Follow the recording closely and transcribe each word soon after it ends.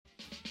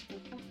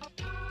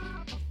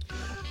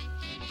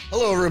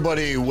Hello,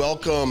 everybody.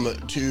 Welcome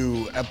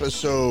to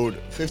episode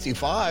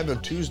 55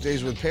 of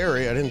Tuesdays with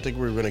Perry. I didn't think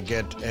we were going to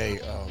get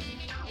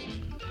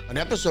an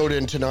episode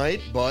in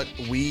tonight, but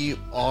we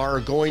are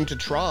going to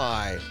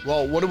try.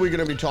 Well, what are we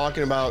going to be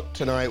talking about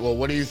tonight? Well,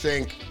 what do you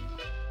think?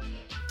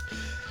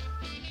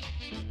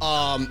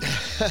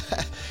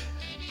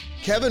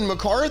 Kevin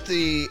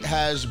McCarthy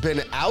has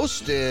been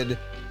ousted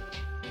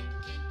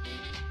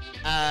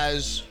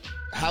as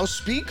House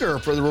Speaker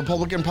for the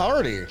Republican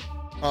Party.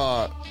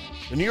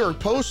 The New York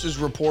Post is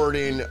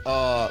reporting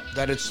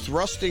that it's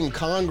thrusting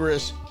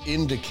Congress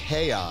into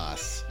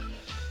chaos.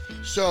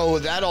 So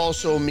that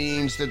also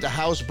means that the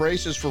House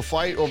braces for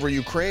fight over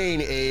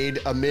Ukraine aid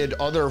amid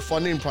other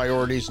funding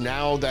priorities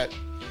now that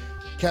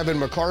Kevin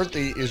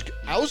McCarthy is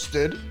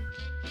ousted.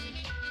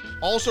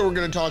 Also, we're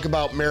going to talk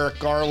about Merrick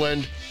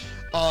Garland,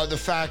 the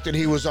fact that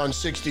he was on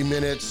 60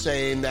 Minutes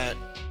saying that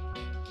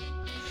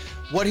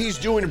what he's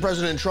doing to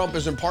President Trump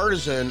isn't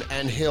partisan,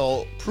 and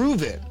he'll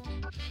prove it.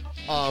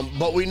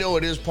 But we know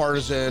it is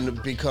partisan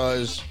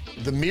because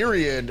the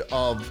myriad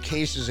of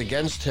cases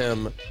against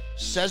him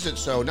says it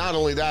so. Not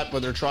only that,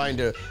 but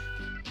the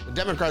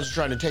Democrats are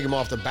trying to take him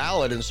off the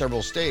ballot in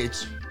several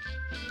states.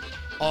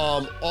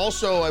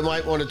 Also, I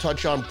might want to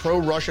touch on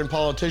pro-Russian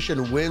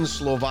politician wins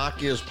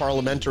Slovakia's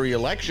parliamentary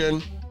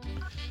election.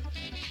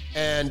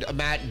 And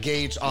Matt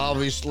Gaetz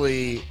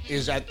obviously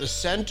is at the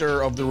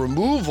center of the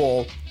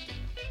removal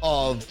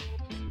of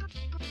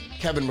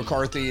Kevin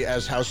McCarthy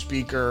as House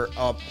Speaker.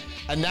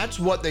 And that's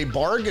what they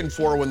bargained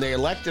for when they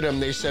elected him.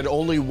 They said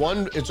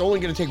it's only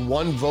going to take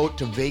one vote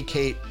to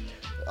vacate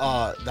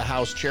the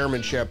House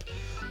chairmanship.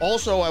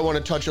 Also, I want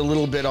to touch a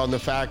little bit on the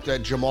fact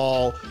that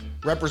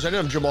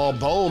Representative Jamal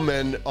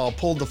Bowman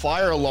pulled the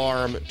fire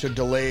alarm to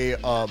delay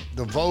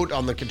the vote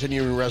on the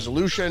continuing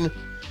resolution.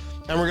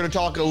 And we're going to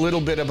talk a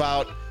little bit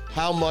about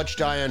how much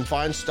Dianne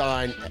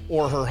Feinstein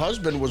or her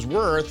husband was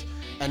worth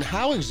and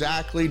how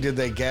exactly did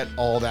they get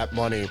all that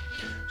money.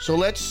 So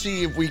let's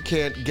see if we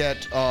can't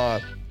get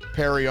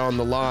Perry on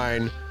the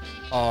line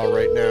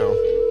right now.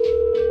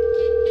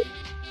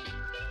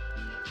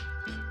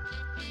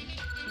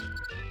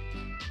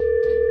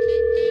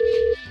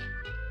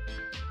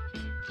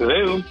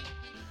 Hello.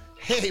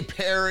 Hey,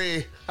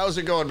 Perry. How's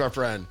it going, my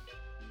friend?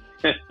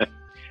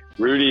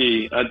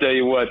 Rudy, I'll tell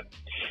you what,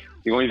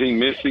 the only thing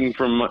missing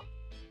from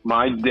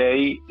my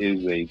day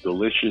is a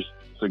delicious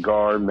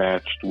cigar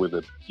matched with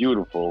a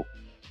beautiful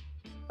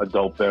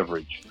adult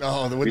beverage.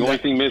 Oh, the only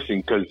thing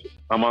missing, because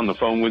I'm on the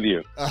phone with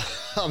you.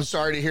 I'm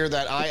sorry to hear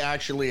that. I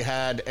actually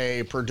had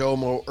a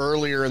Perdomo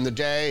earlier in the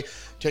day,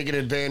 taking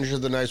advantage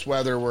of the nice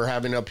weather we're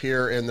having up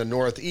here in the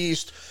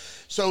Northeast.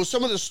 So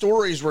some of the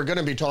stories we're going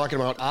to be talking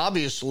about,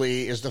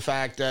 obviously, is the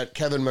fact that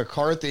Kevin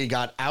McCarthy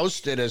got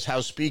ousted as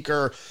House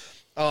Speaker,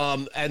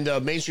 and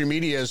the mainstream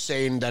media is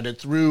saying that it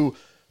threw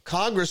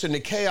Congress into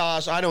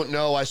chaos. I don't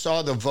know. I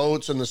saw the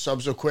votes and the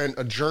subsequent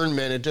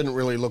adjournment. It didn't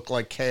really look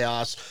like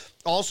chaos.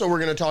 Also, we're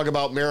going to talk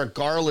about Merrick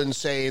Garland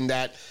saying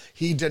that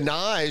he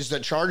denies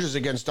that charges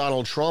against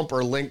Donald Trump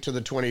are linked to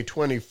the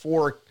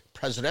 2024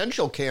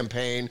 presidential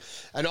campaign.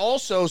 And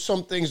also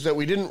some things that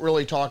we didn't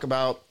really talk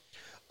about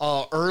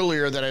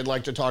earlier that I'd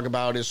like to talk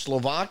about is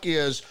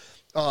Slovakia's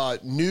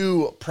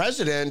new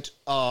president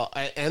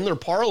and their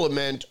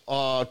parliament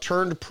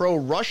turned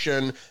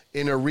pro-Russian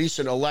in a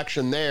recent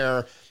election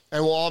there.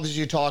 And we'll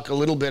obviously talk a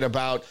little bit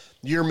about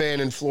your man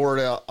in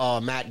Florida,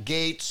 Matt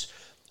Gaetz.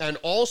 And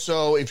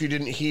also, if you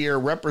didn't hear,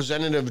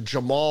 Representative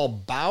Jamal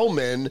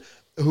Bowman,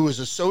 who is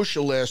a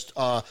socialist,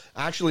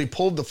 actually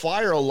pulled the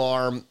fire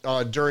alarm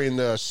during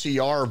the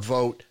CR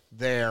vote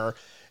there.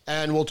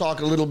 And we'll talk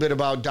a little bit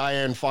about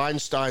Dianne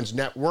Feinstein's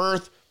net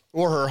worth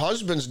or her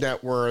husband's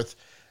net worth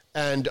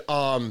and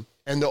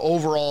the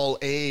overall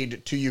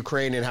aid to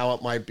Ukraine and how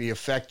it might be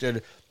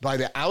affected by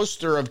the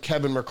ouster of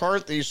Kevin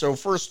McCarthy. So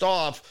first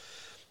off,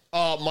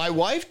 my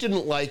wife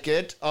didn't like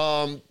it.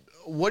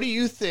 What do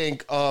you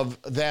think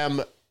of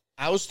them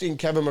ousting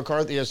Kevin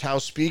McCarthy as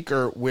House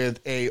Speaker with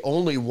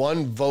only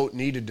one vote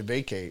needed to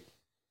vacate?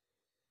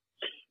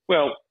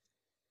 Well,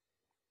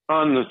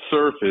 on the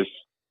surface,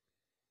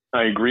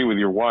 I agree with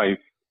your wife.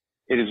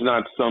 It is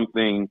not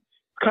something,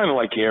 kind of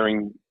like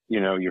airing,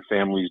 your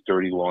family's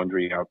dirty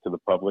laundry out to the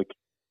public.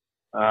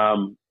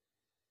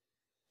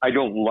 I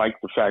don't like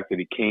the fact that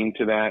it came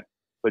to that,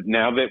 but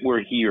now that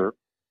we're here,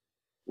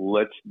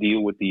 let's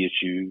deal with the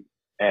issue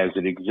as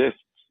it exists.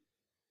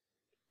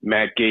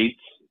 Matt Gaetz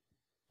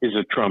is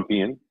a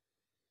Trumpian.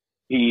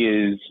 He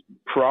is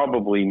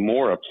probably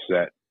more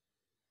upset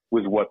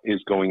with what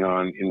is going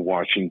on in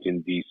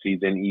Washington, D.C.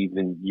 than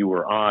even you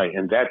or I,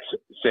 and that's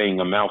saying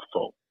a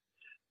mouthful.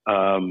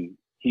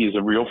 He is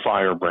a real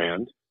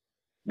firebrand.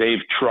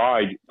 They've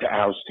tried to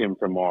oust him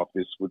from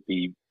office with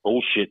the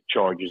bullshit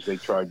charges they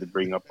tried to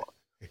bring up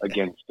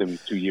against him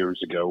 2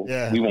 years ago.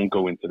 Yeah. We won't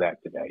go into that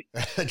today.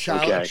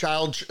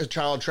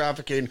 Child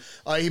trafficking.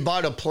 He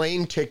bought a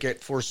plane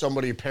ticket for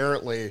somebody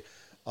apparently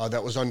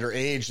that was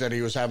underage that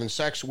he was having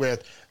sex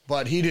with,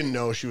 but he didn't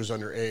know she was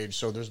underage,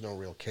 so there's no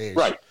real case.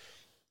 Right.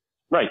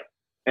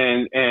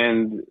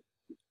 And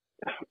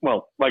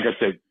well, like I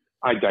said,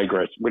 I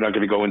digress. We're not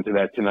going to go into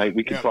that tonight.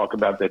 We can talk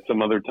about that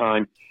some other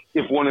time.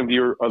 If one of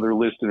your other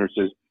listeners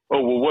says,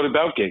 "Oh, well, what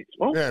about Gates?"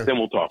 Well, then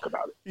we'll talk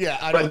about it. Yeah,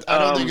 I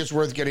don't think it's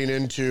worth getting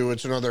into.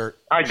 It's another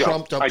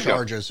trumped up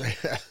charges.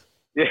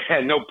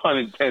 Yeah, no pun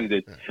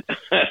intended.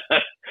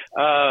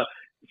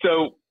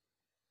 So,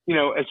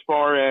 as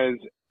far as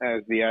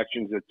the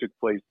actions that took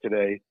place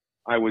today,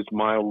 I was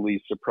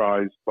mildly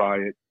surprised by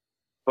it,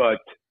 but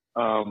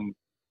I'm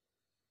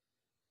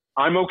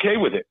okay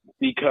with it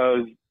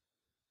because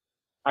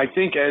I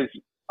think, as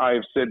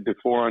I've said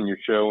before on your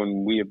show,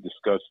 and we have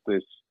discussed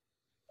this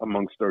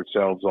amongst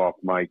ourselves off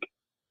mic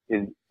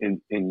in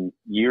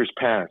years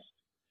past,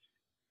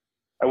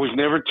 I was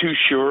never too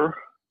sure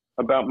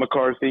about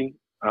McCarthy.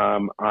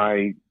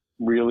 I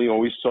really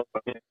always saw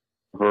him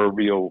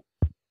proverbial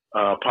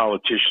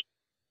politician,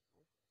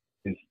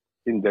 his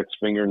index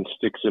finger and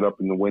sticks it up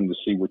in the wind to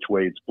see which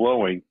way it's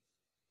blowing.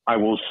 I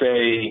will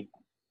say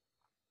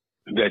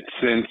that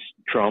since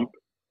Trump,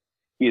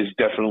 he has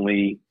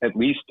definitely, at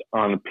least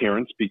on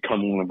appearance,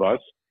 become one of us.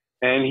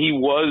 And he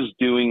was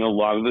doing a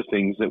lot of the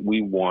things that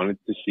we wanted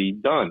to see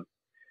done.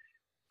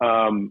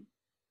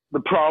 The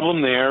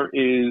problem there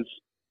is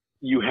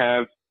you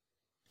have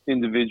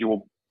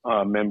individual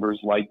members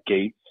like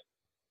Gates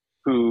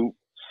who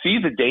see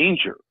the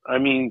danger. I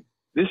mean,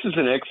 this is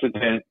an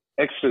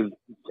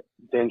existential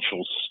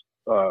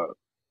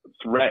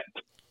threat.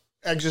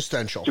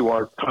 Existential. To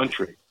our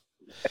country.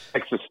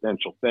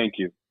 Existential. Thank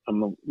you.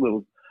 I'm a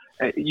little...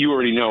 You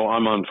already know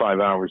I'm on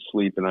 5 hours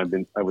sleep, and I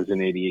was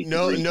in 88.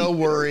 No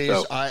worries.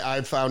 So.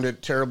 I found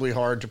it terribly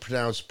hard to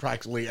pronounce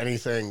practically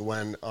anything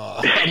when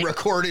I'm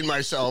recording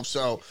myself.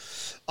 So,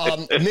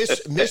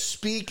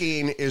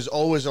 misspeaking is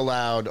always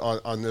allowed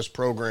on this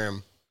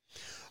program.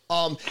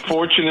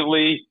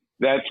 Fortunately,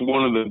 that's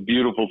one of the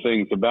beautiful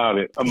things about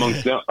it,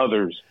 amongst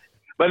others.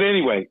 But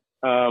anyway,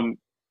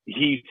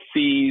 he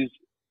sees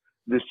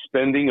the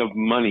spending of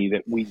money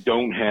that we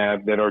don't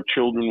have, that our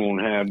children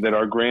won't have, that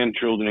our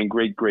grandchildren and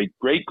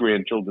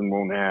great-great-great-grandchildren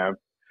won't have,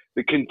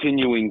 the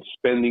continuing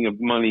spending of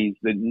money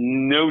that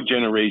no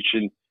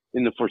generation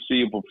in the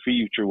foreseeable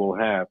future will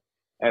have,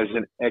 as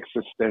an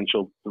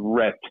existential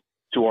threat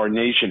to our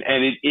nation.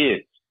 And it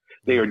is.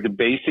 They are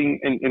debasing,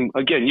 and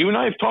again, you and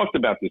I have talked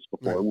about this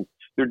before. Right.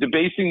 They're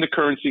debasing the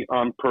currency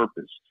on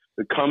purpose.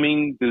 The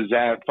coming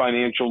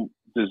financial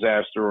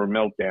disaster or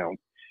meltdown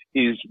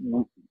is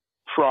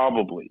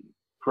probably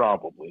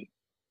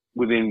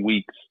within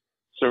weeks,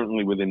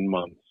 certainly within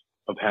months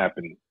of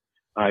happening.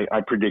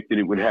 I predicted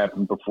it would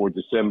happen before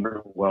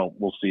December. Well,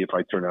 we'll see if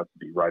I turn out to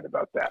be right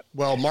about that.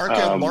 Well,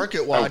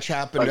 Market Watch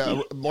happened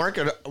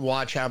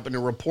to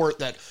report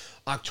that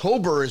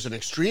October is an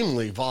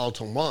extremely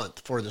volatile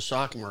month for the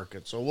stock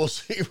market. So we'll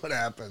see what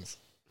happens.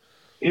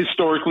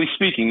 Historically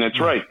speaking, that's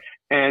right.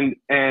 And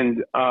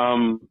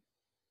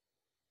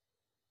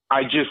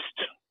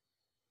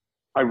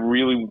I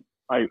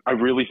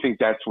really think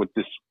that's what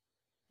this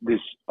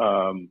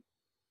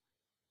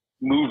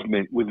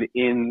movement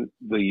within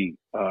the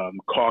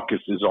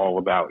caucus is all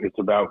about. It's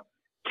about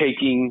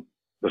taking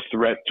the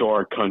threat to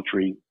our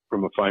country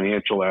from a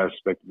financial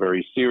aspect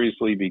very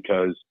seriously,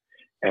 because,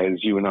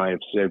 as you and I have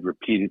said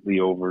repeatedly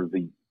over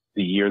the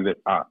year that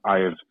I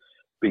have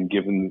been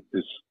given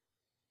this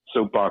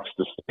soapbox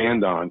to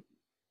stand on,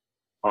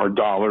 our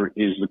dollar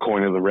is the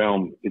coin of the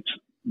realm. It's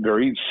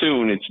very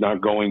soon it's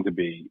not going to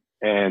be.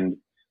 And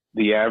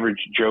the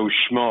average Joe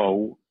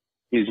Schmo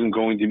isn't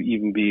going to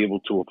even be able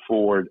to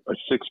afford a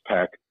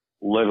six-pack,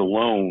 let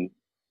alone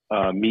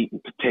meat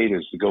and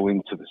potatoes to go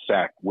into the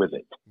sack with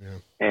it. Yeah.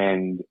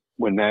 And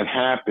when that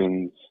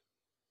happens,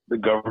 the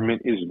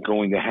government isn't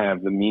going to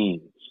have the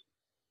means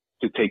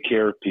to take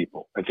care of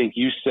people. I think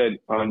you said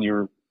on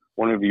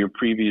one of your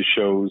previous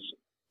shows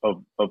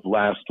of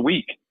last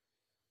week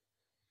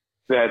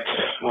that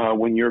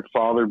when your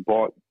father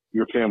bought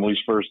your family's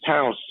first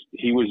house,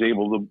 he was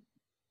able to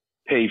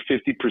pay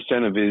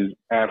 50% of his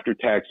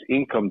after-tax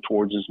income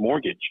towards his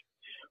mortgage.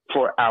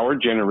 For our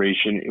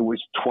generation, it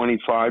was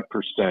 25%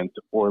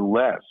 or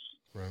less.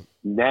 Right.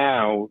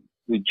 Now,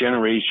 the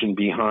generation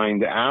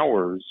behind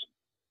ours,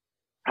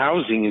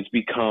 housing has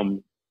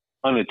become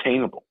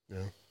unattainable.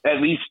 Yeah.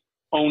 At least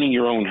owning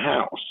your own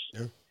house.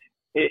 Yeah.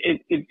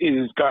 It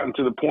has gotten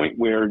to the point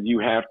where you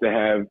have to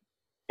have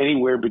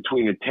anywhere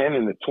between a 10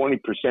 and a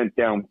 20%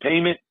 down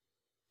payment.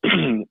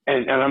 and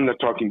I'm not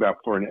talking about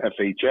for an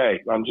FHA.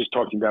 I'm just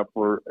talking about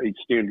for a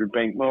standard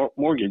bank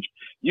mortgage.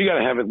 You got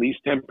to have at least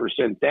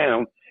 10%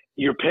 down.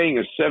 You're paying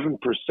a 7%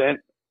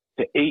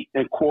 to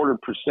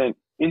 8.25%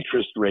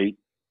 interest rate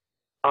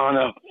on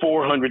a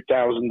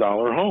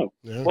 $400,000 home.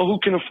 Yeah. Well, who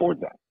can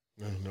afford that?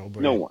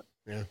 Nobody. No one.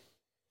 Yeah.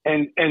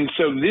 And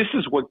so this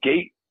is what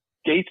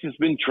Gates has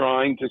been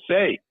trying to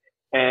say.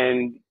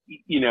 And,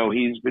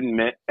 he's been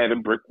met at a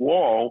brick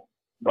wall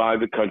by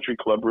the country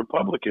club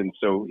Republicans.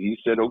 So he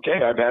said,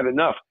 okay, I've had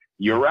enough.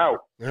 You're out.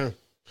 Yeah.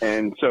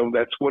 And so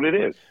that's what it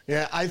is.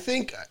 Yeah, I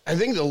think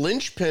the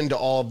linchpin to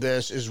all of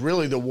this is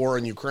really the war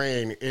in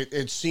Ukraine.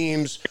 It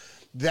seems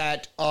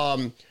that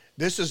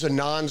this is a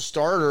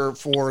non-starter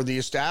for the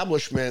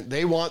establishment.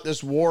 They want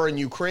this war in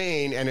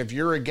Ukraine, and if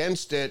you're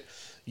against it,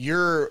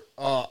 you're,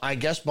 I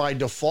guess by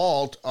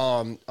default,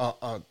 a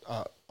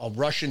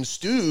Russian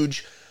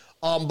stooge.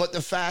 But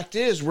the fact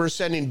is, we're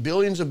sending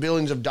billions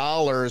of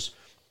dollars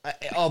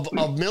of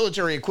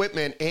military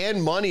equipment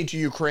and money to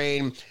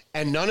Ukraine,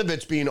 and none of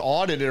it's being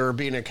audited or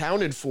being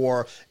accounted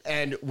for.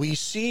 And we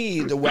see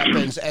the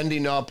weapons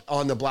ending up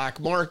on the black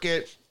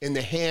market in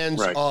the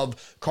hands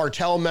of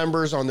cartel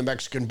members on the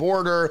Mexican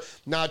border,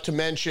 not to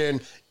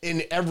mention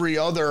in every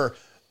other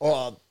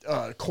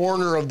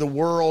corner of the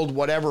world,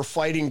 whatever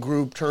fighting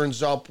group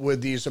turns up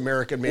with these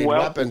American-made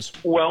weapons.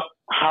 Well,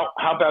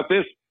 how about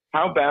this?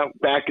 How about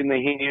back in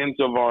the hands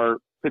of our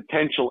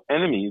potential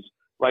enemies,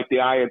 like the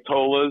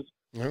Ayatollahs,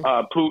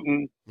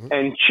 Putin,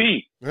 and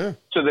Xi,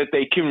 so that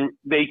they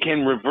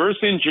can reverse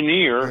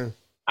engineer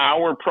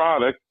our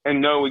product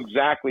and know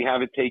exactly how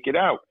to take it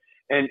out.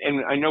 And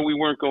I know we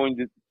weren't going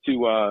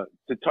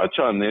to touch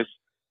on this,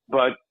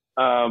 but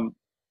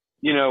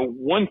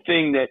one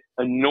thing that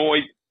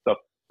annoyed the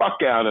fuck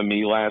out of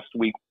me last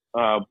week,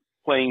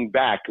 playing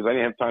back, because I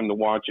didn't have time to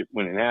watch it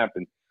when it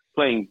happened,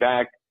 playing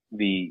back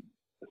the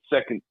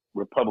second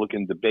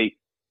Republican debate.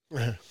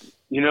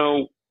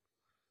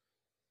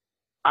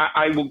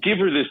 I will give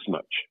her this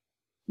much.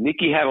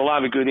 Nikki had a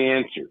lot of good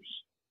answers,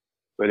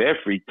 but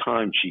every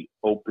time she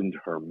opened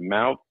her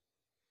mouth,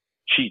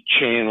 she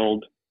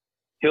channeled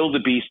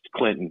Hildebeest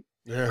Clinton.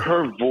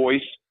 Her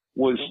voice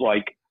was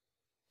like,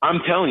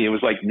 I'm telling you, it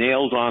was like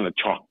nails on a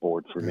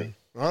chalkboard for me.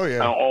 Oh,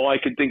 yeah. All I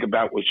could think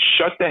about was,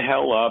 shut the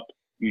hell up,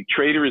 you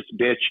traitorous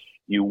bitch.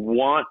 You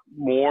want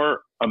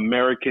more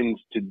Americans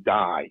to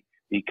die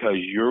because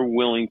you're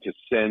willing to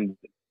send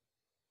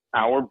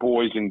our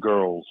boys and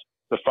girls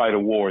to fight a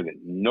war that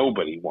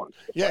nobody wants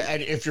to fight.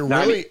 And if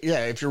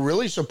you're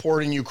really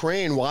supporting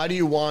Ukraine, why do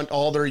you want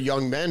all their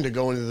young men to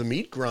go into the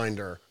meat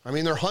grinder? I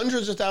mean, there are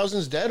hundreds of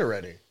thousands dead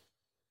already.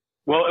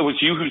 Well, it was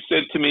you who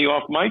said to me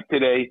off mic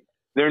today,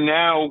 they're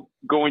now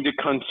going to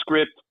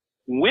conscript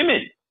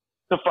women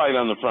to fight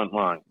on the front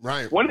line.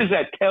 Right. What does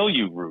that tell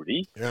you,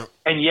 Rudy? Yeah.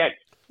 And yet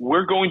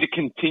we're going to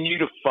continue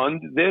to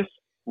fund this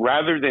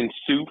rather than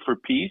sue for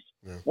peace.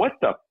 Yeah. What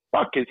the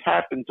fuck has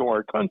happened to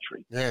our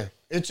country? Yeah.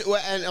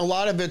 And a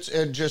lot of it's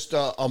just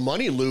a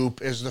money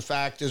loop. Is the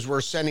fact is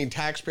we're sending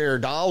taxpayer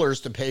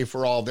dollars to pay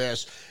for all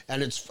this,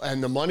 and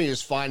the money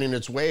is finding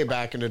its way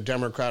back into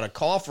Democratic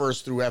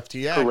coffers through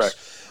FTX.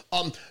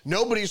 Correct.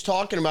 Nobody's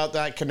talking about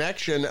that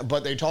connection,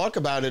 but they talk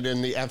about it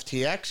in the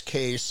FTX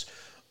case.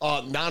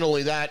 Not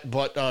only that,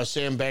 but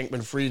Sam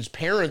Bankman-Fried's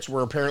parents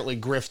were apparently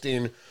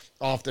grifting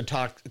off the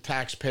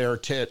taxpayer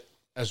tit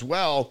as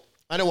well.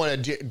 I don't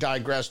want to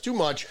digress too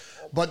much,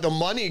 but the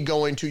money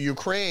going to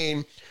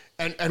Ukraine,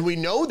 and we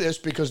know this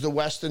because the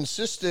West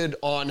insisted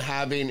on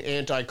having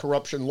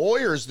anti-corruption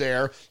lawyers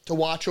there to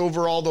watch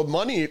over all the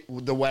money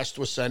the West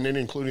was sending,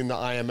 including the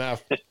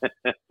IMF.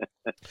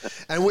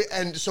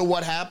 And so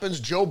what happens?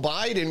 Joe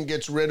Biden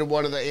gets rid of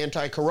one of the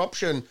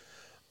anti-corruption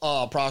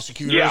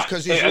prosecutors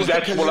because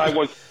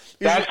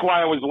That's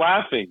why I was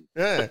laughing.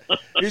 Yeah,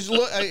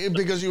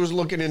 because he was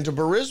looking into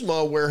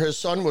Burisma, where his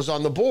son was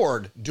on the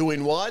board.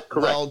 Doing what?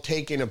 Correct. Well,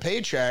 taking a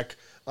paycheck.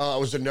 It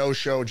was a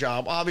no-show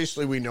job.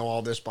 Obviously, we know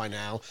all this by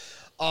now.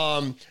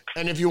 And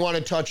if you want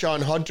to touch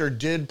on, Hunter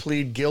did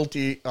plead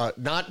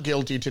not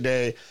guilty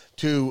today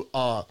to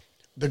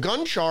the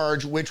gun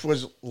charge, which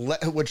was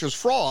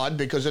fraud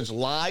because it's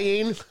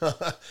lying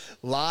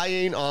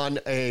on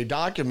a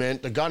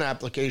document, the gun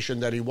application,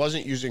 that he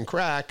wasn't using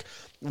crack,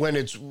 when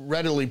it's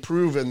readily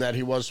proven that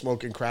he was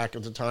smoking crack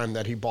at the time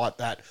that he bought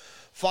that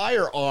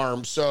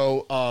firearm.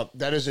 So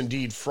that is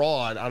indeed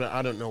fraud.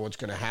 I don't know what's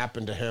going to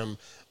happen to him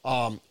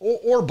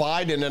or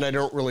Biden, and I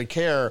don't really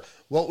care.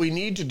 What we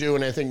need to do,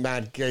 and I think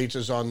Matt Gaetz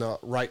is on the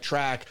right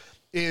track,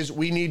 is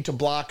we need to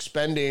block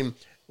spending.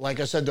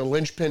 Like I said, the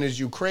linchpin is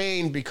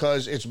Ukraine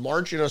because it's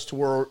marching us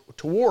toward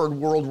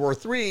World War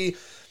III.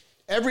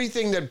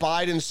 Everything that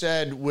Biden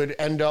said would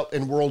end up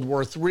in World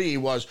War III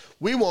was,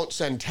 we won't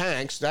send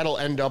tanks, that'll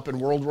end up in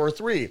World War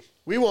III.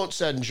 We won't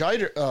send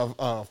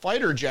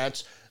fighter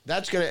jets,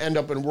 that's going to end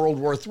up in World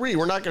War III.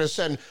 We're not going to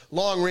send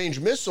long-range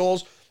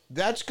missiles,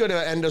 that's going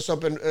to end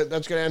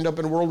up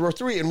in World War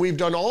III. And we've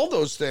done all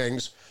those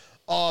things.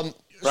 Right.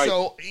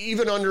 So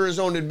even under his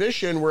own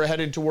admission, we're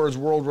headed towards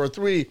World War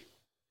III.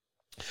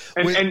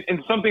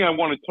 And something I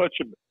want to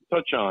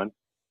touch on.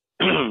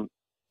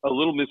 A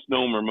little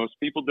misnomer. Most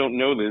people don't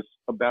know this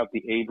about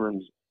the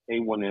Abrams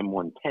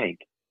A1M1 tank.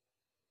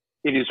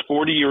 It is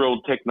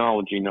 40-year-old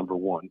technology, number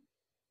one.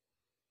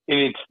 In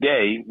its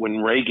day, when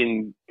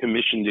Reagan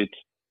commissioned its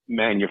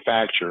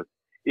manufacture,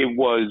 it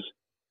was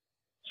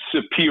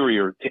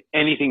superior to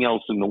anything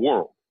else in the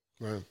world.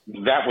 Right.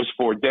 That was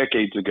 4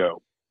 decades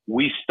ago.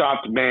 We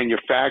stopped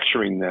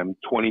manufacturing them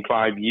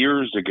 25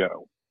 years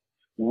ago.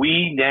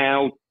 We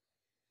now,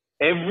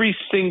 every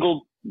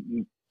single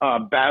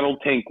battle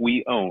tank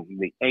we own,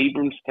 the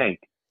Abrams tank,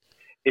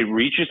 it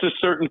reaches a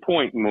certain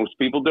point. Most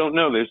people don't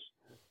know this.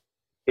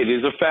 It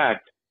is a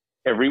fact.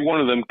 Every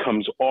one of them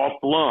comes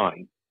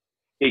offline.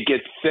 It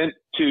gets sent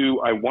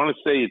to, I want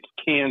to say it's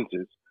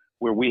Kansas,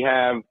 where we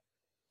have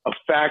a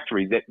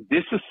factory that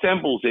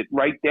disassembles it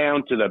right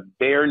down to the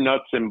bare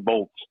nuts and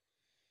bolts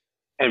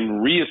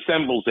and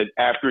reassembles it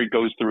after it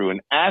goes through an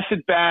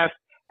acid bath,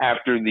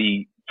 after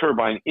the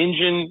turbine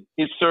engine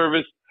is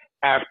serviced,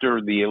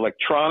 after the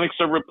electronics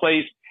are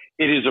replaced.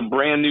 It is a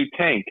brand new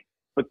tank,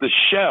 but the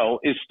shell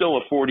is still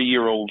a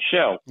 40-year-old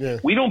shell. Yeah.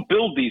 We don't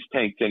build these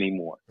tanks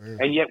anymore. Yeah.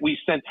 And yet we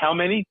sent how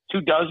many?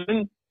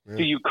 24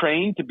 to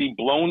Ukraine to be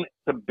blown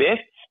to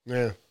bits?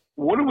 Yeah.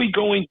 What are we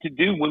going to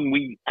do when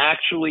we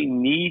actually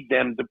need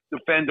them to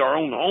defend our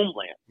own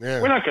homeland?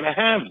 Yeah. We're not going to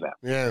have them.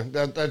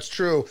 Yeah, that's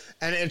true.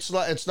 And it's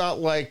not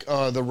like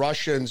the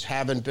Russians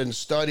haven't been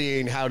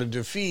studying how to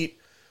defeat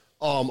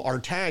our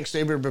tanks.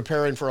 They've been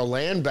preparing for a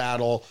land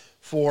battle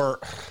for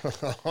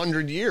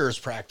 100 years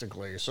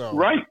practically. So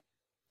right.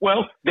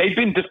 Well, they've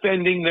been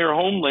defending their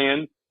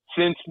homeland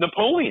since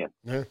Napoleon.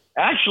 Yeah.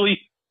 Actually,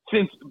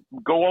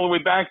 go all the way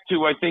back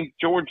to, I think,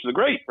 George the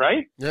Great,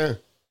 right? Yeah.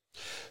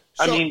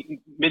 I mean,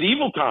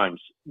 medieval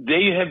times.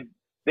 They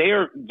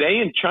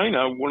and China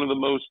are one of the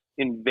most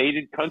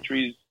invaded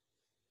countries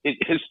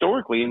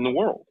historically in the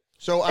world.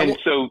 So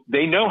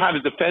they know how to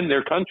defend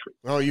their country.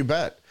 Oh, you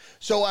bet.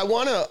 So I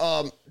want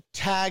to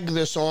tag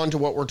this on to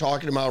what we're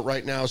talking about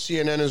right now.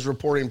 CNN is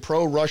reporting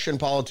pro-Russian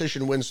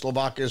politician wins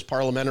Slovakia's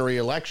parliamentary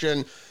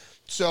election.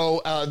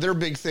 So their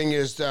big thing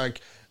is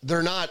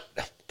they're not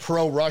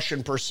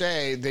pro-Russian per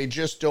se. They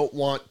just don't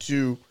want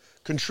to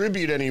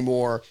contribute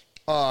anymore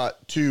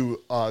to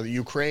the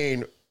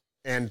Ukraine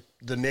and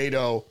the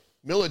NATO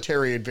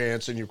military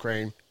advance in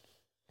Ukraine.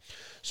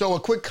 So a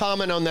quick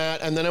comment on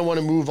that, and then I want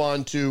to move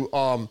on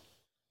to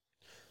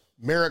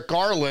Merrick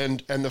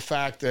Garland and the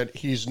fact that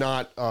he's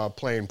not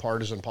playing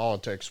partisan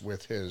politics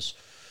with his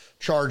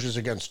charges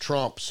against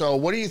Trump. So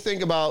what do you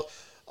think about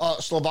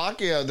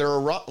Slovakia? There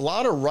are a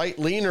lot of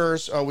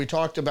right-leaners. We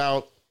talked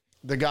about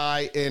the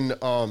guy in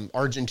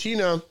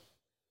Argentina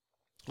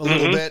a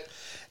little bit.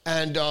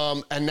 And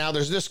now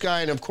there's this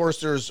guy, and of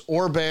course there's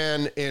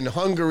Orban in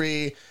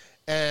Hungary,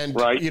 and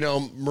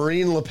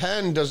Marine Le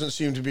Pen doesn't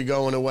seem to be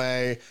going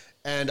away,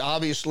 and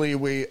obviously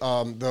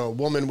the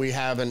woman we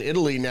have in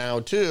Italy now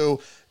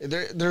too.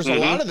 There's a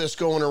lot of this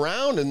going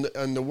around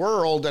in the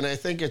world, and I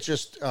think it's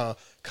just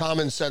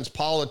common sense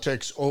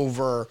politics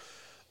over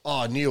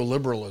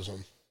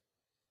neoliberalism.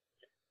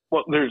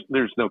 Well,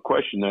 there's no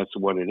question that's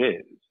what it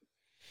is,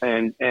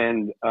 and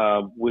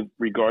with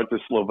regard to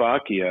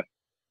Slovakia.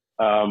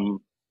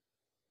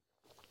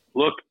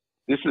 Look,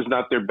 this is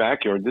not their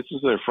backyard. This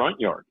is their front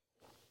yard.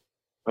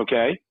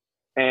 Okay?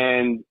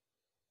 And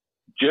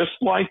just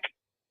like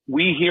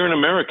we here in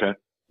America,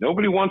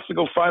 nobody wants to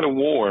go fight a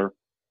war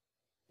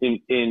in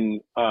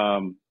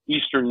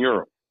Eastern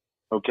Europe,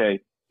 okay?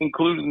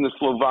 Including the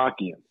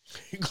Slovakians.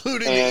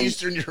 Including the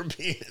Eastern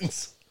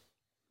Europeans.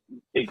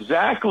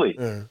 Exactly.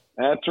 Yeah.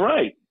 That's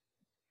right.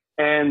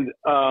 And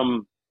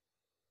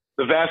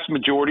the vast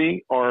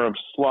majority are of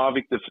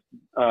Slavic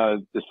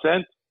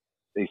descent.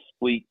 They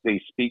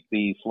speak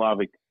the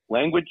Slavic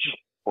language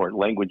or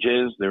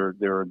languages. There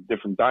are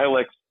different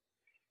dialects,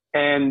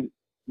 and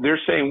they're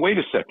saying, "Wait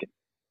a second,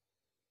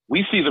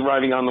 we see the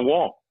writing on the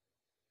wall.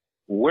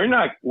 We're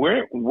not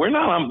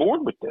on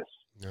board with this."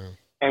 No.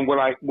 And what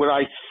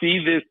I see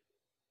this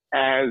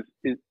as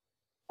is,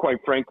 quite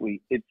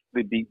frankly, it's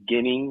the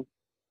beginning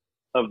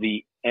of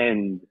the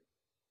end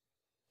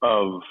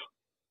of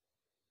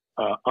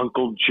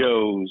Uncle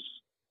Joe's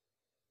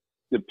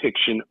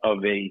depiction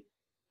of a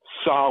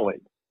solid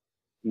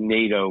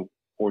NATO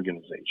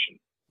organization.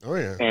 Oh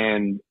yeah.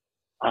 And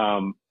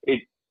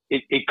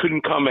it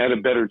couldn't come at a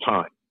better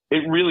time.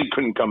 It really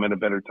couldn't come at a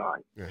better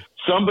time. Yeah.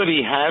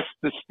 Somebody has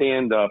to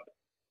stand up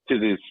to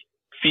this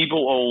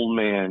feeble old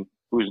man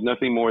who is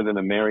nothing more than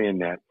a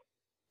marionette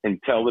and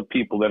tell the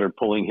people that are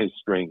pulling his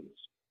strings,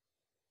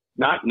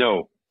 not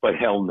no, but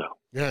hell no.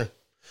 Yeah.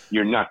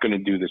 You're not going to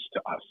do this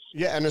to us.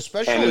 Yeah, and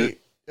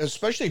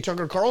especially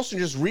Tucker Carlson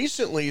just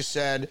recently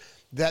said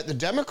that the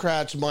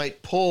Democrats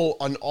might pull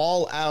an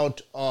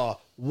all-out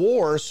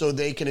war so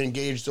they can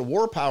engage the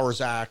War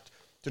Powers Act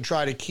to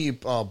try to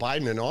keep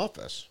Biden in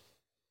office.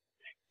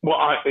 Well,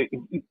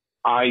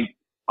 I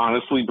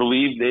honestly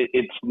believe that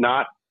it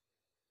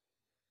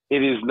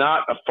is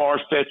not a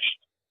far-fetched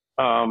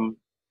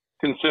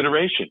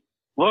consideration.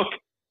 Look,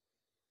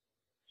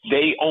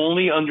 they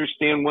only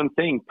understand one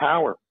thing: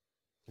 power.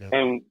 Yeah.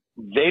 And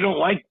they don't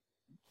like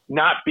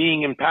not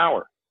being in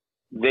power.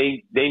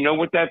 They know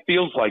what that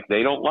feels like.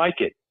 They don't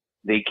like it.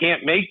 They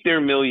can't make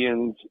their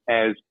millions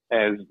as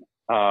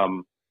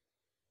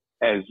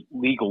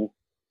legal.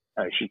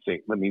 I should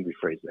say, let me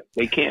rephrase that.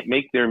 They can't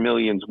make their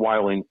millions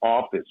while in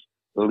office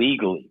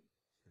legally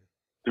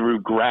through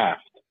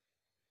graft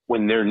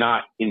when they're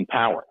not in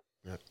power.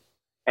 Yeah.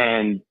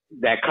 And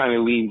that kind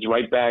of leads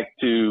right back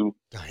to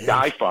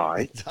Dianne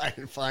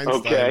Feinstein.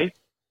 Okay.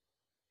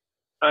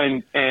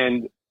 And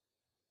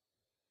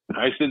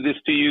I said this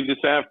to you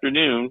this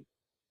afternoon.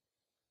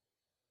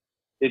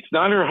 It's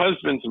not her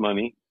husband's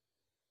money.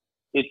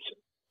 It's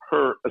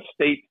her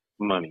estate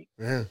money.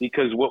 Yeah.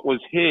 Because what was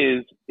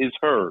his is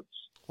hers.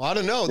 Well, I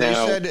don't know.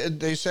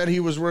 They said he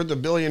was worth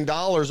 $1 billion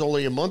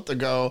only a month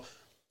ago,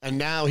 and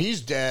now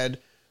he's dead,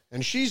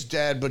 and she's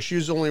dead, but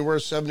she's only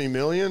worth $70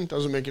 million.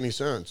 Doesn't make any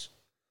sense.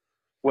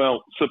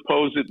 Well,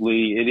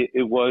 supposedly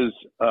it was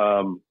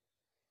a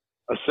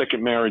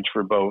second marriage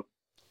for both,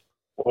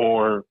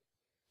 or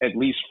at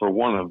least for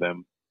one of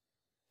them,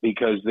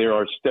 because there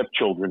are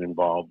stepchildren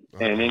involved.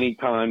 And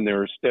anytime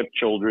there are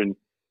stepchildren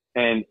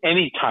and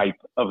any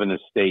type of an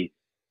estate,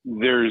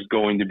 there's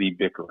going to be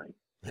bickering.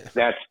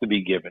 That's to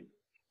be given.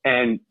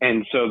 And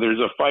so there's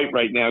a fight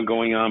right now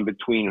going on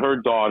between her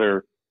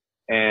daughter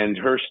and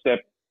her step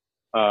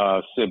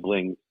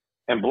siblings,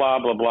 and blah,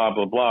 blah, blah,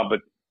 blah, blah.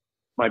 But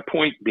my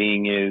point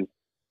being is,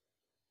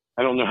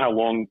 I don't know how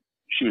long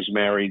she was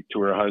married to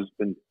her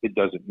husband. It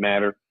doesn't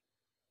matter.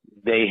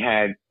 They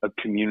had a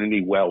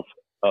community wealth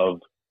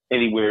of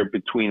anywhere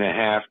between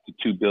 $500 to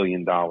 $2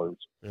 billion.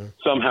 Yeah.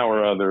 Somehow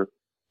or other,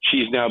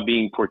 she's now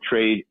being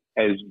portrayed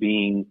as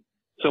being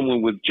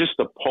someone with just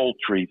a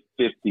paltry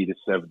 $50 to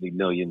 $70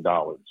 million.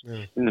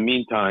 Yeah. In the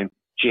meantime,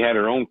 she had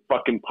her own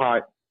fucking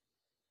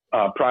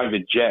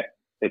private jet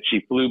that she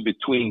flew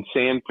between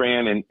San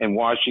Fran and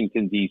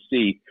Washington,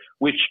 D.C.,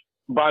 which,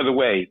 by the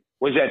way,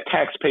 was at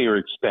taxpayer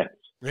expense.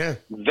 Yeah.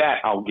 That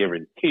I'll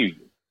guarantee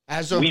you.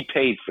 We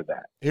paid for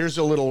that. Here's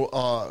a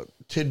little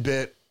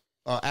tidbit.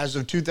 As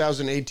of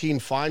 2018,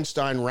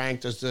 Feinstein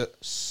ranked as the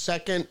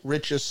second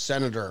richest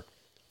senator,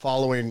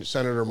 following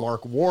Senator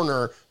Mark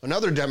Warner,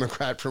 another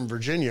Democrat from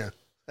Virginia.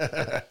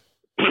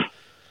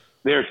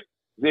 There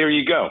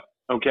you go.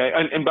 Okay.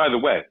 And by the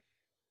way,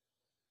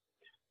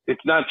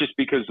 it's not just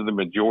because of the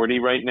majority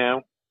right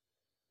now.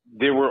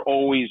 There were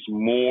always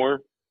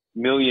more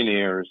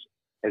millionaires,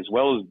 as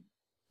well as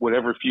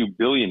whatever few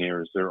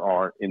billionaires there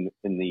are in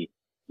the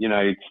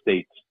United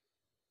States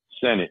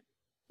Senate.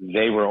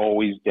 They were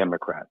always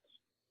Democrats.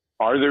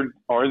 Are there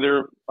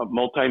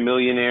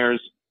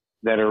multimillionaires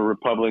that are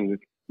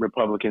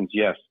Republicans?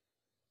 Yes,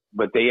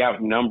 but they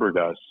outnumbered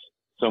us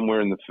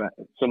somewhere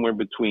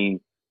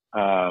between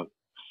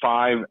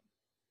 5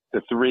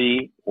 to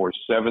 3 or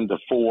 7 to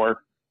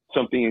 4,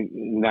 something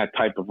in that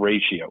type of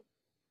ratio.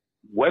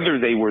 Whether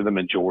they were the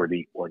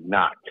majority or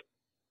not.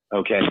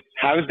 Okay,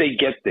 how did they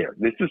get there?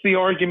 This is the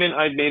argument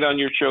I've made on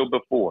your show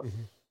before.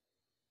 Mm-hmm.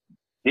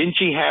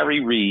 Didn't you,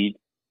 Harry Reid,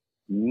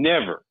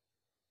 never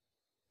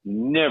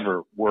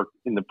worked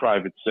in the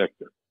private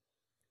sector.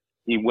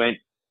 He went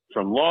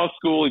from law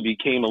school. He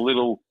became a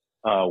little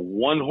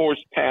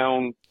one-horse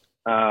town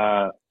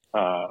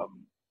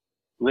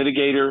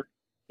litigator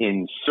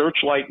in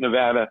Searchlight,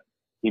 Nevada.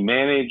 He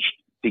managed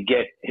to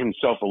get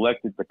himself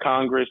elected to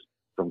Congress.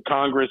 From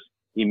Congress,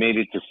 he made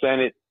it to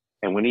Senate.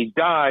 And when he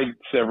died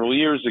several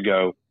years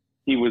ago,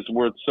 he was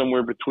worth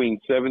somewhere between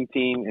 $17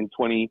 and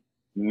 $20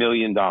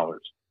 million.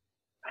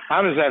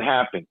 How does that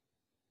happen?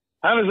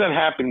 How does that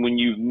happen when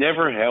you've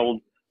never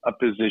held a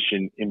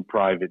position in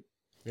private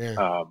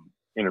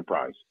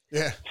enterprise?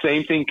 Yeah.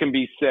 Same thing can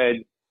be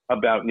said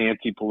about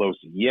Nancy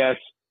Pelosi. Yes,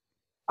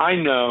 I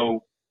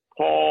know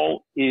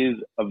Paul is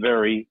a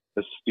very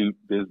astute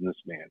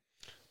businessman.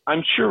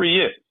 I'm sure he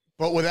is.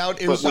 But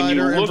without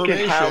insider information. But when you look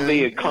at how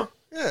they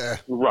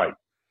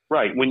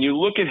right. When you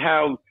look at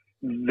how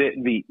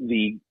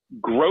the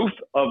growth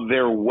of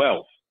their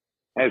wealth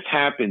has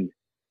happened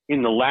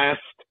in the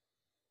last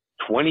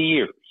 20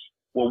 years.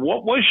 Well,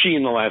 what was she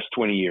in the last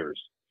 20 years?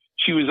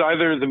 She was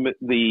either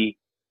the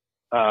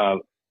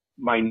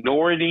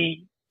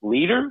minority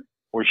leader,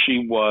 or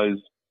she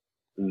was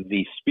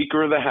the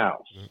Speaker of the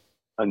House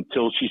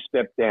until she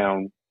stepped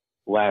down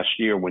last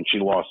year when she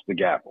lost the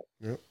gavel.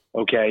 Yep.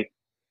 Okay?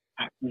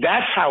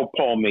 That's how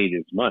Paul made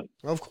his money.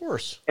 Of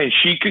course. And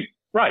she could,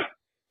 right.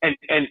 And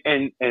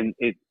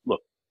it,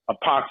 look, a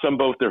pox on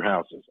both their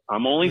houses.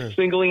 I'm only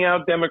singling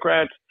out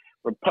Democrats.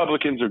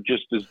 Republicans are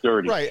just as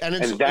dirty. Right.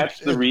 And that's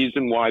the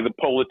reason why the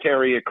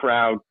proletariat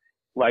crowd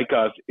like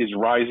us is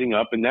rising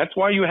up. And that's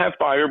why you have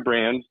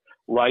firebrands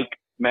like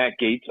Matt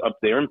Gaetz up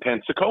there in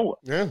Pensacola.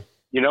 Yeah.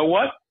 You know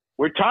what?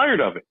 We're tired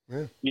of it.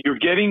 Yeah.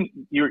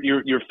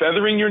 You're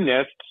feathering your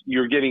nests.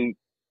 You're getting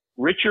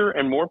richer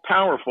and more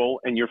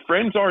powerful, and your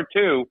friends are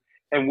too.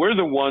 And we're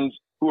the ones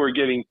who are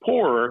getting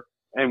poorer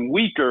and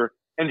weaker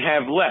and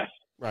have less.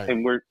 Right.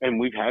 And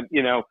we've had,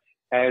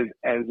 as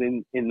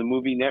in the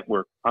movie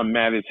Network, I'm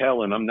mad as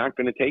hell and I'm not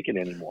going to take it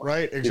anymore.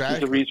 Right. Exactly. This is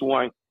the reason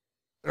why.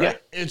 Right.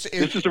 Yeah.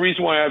 This is the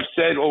reason why I've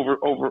said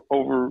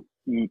over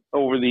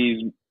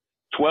these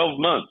 12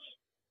 months,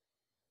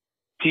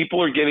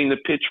 people are getting the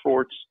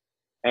pitchforks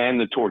and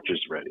the torches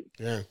ready.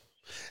 Yeah.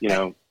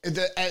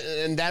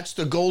 And that's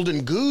the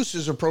golden goose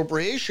is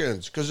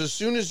appropriations. Because as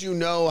soon as you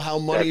know how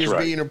money is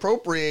being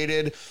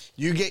appropriated,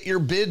 you get your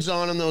bids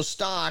on those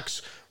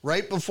stocks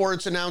right before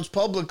it's announced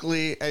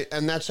publicly,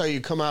 and that's how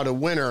you come out a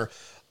winner.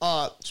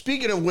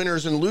 Speaking of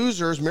winners and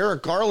losers,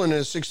 Merrick Garland in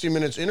his 60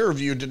 Minutes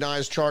interview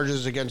denies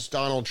charges against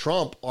Donald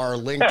Trump are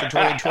linked to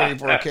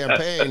 2024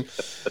 campaign.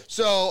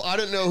 So I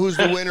don't know who's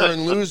the winner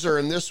and loser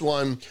in this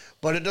one,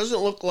 but it doesn't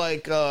look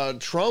like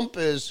Trump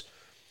is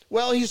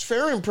Well, he's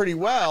faring pretty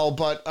well,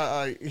 but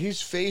he's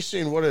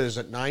facing, what is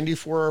it,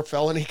 94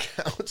 felony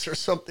counts or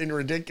something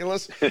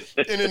ridiculous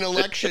in an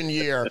election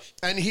year.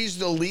 And he's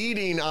the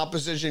leading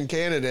opposition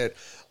candidate.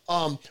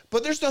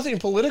 But there's nothing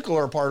political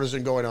or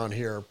partisan going on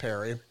here,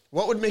 Perry.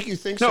 What would make you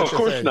think such a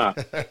thing? No, of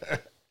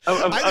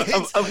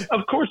course not.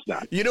 Of course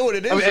not. You know what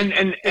it is?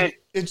 And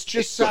it's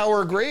just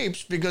sour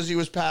grapes because he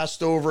was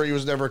passed over. He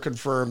was never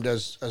confirmed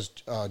as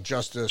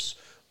justice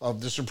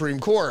of the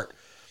Supreme Court.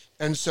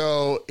 And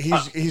so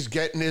he's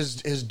getting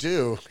his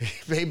due.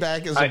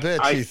 Payback is a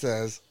bitch, he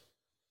says.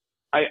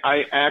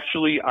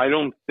 I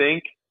don't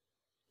think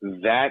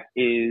that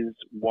is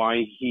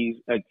why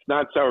it's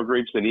not sour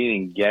grapes that he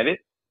didn't get it.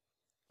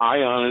 I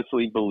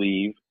honestly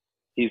believe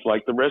he's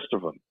like the rest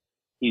of them.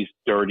 He's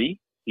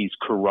dirty, he's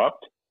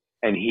corrupt,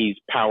 and he's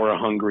power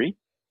hungry.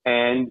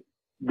 And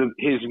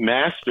his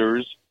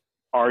masters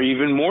are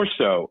even more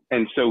so.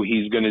 And so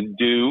he's going to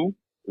do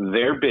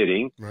their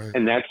bidding, right.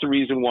 And that's the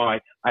reason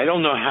why I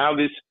don't know how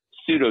this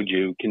pseudo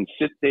Jew can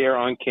sit there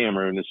on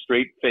camera in a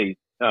straight face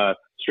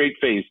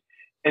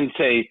and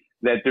say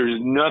that there's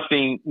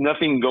nothing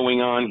going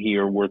on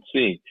here worth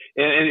seeing.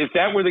 And if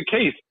that were the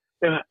case,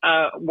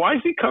 why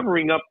is he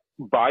covering up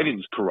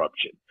Biden's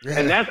corruption? Yeah.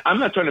 And I'm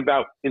not talking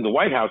about in the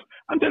White House.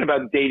 I'm talking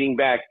about dating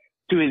back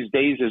to his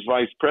days as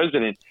vice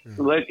president.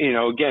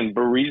 Again,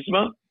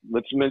 Burisma.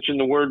 Let's mention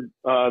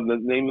the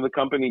name of the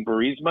company,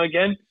 Burisma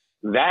again.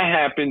 That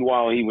happened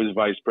while he was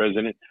vice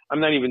president. I'm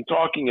not even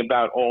talking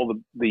about all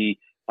the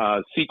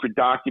secret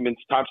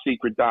documents, top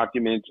secret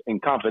documents,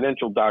 and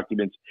confidential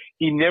documents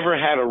he never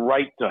had a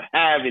right to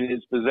have in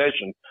his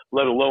possession,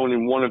 let alone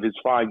in one of his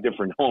 5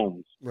 different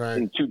homes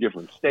in 2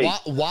 different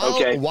states.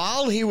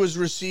 While he was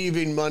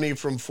receiving money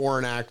from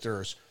foreign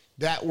actors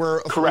that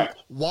were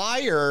correct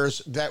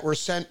wires that were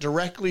sent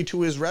directly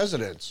to his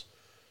residence.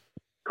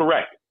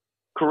 Correct.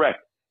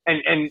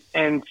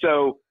 And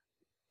so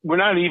we're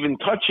not even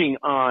touching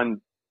on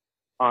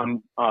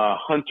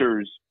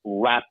Hunter's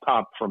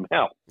laptop from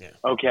hell. Yeah.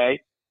 Okay.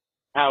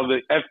 How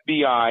the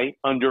FBI,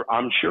 under,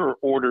 I'm sure,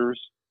 orders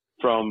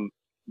from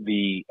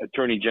the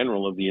Attorney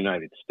General of the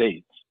United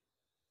States,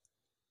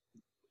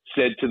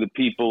 said to the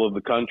people of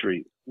the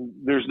country,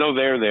 there's no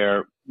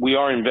there. We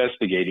are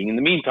investigating. In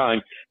the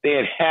meantime,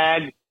 they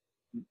had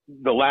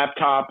the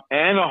laptop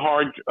and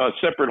a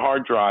separate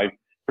hard drive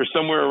for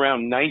somewhere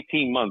around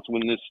 19 months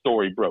when this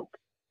story broke.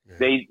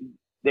 Yeah.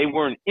 They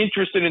weren't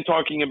interested in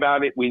talking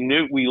about it. We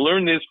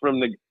learned this from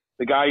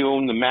the guy who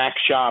owned the Mac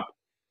shop.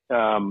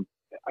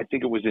 I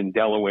think it was in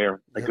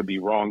Delaware. I could be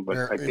wrong, but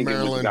I think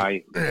it was a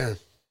guy,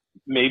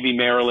 maybe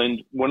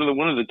Maryland, one of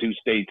the 2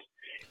 states.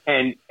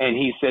 And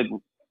he said,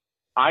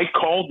 I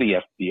called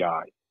the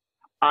FBI.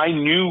 I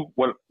knew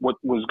what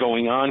was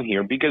going on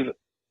here because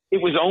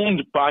it was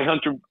owned by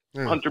Hunter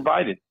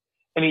Biden,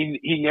 and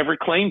he never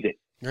claimed it.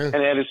 Yeah. And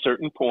at a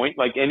certain point,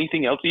 like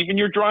anything else, even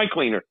your dry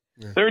cleaner,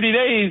 30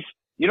 days.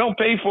 You don't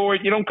pay for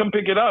it. You don't come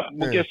pick it up.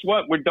 Well, guess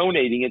what? We're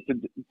donating it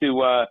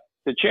to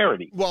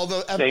charity. Well,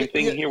 same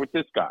thing here with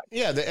this guy.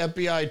 Yeah, the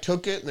FBI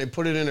took it and they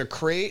put it in a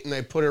crate and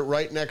they put it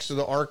right next to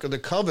the Ark of the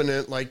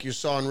Covenant, like you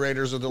saw in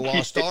Raiders of the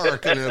Lost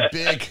Ark, in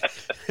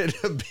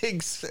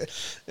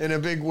a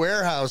big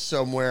warehouse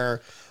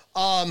somewhere.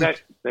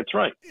 That's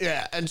right.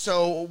 Yeah, and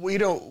so we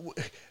don't.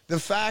 The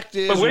fact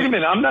is. But wait a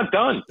minute, I'm not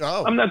done.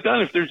 Oh. I'm not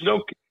done. If there's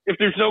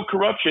no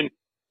corruption,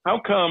 how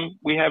come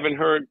we haven't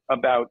heard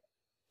about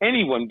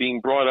anyone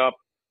being brought up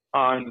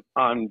on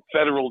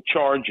federal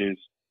charges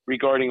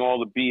regarding all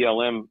the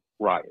BLM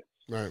riots?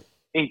 Right.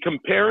 In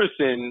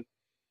comparison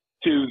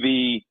to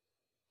the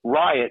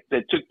riot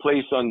that took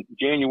place on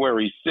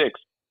January 6th,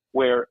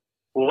 where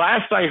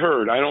last I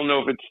heard, I don't know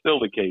if it's still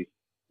the case,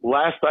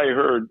 last I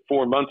heard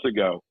 4 months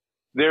ago,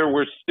 there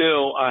were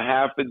still a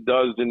half a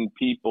dozen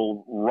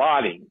people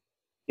rotting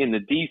in the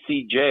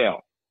D.C.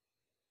 jail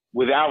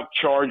without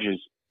charges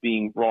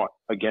being brought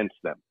against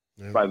them.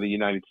 Yep. By the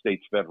United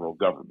States federal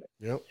government.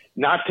 Yep.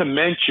 Not to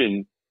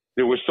mention,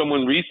 there was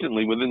someone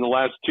recently within the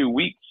last 2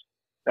 weeks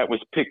that was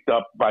picked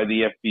up by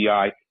the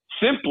FBI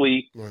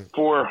simply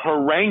for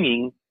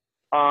haranguing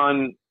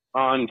on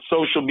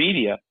social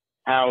media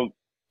how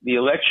the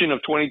election of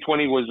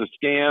 2020 was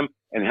a scam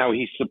and how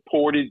he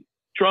supported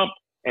Trump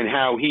and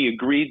how he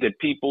agreed that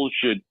people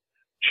should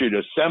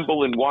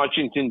assemble in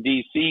Washington,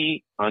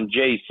 D.C. on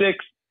J6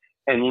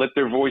 and let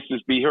their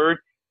voices be heard.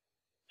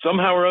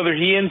 Somehow or other,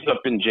 he ends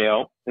up in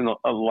jail in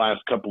the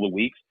last couple of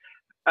weeks.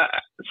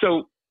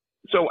 So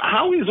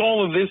how is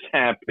all of this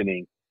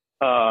happening,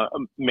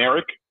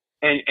 Merrick?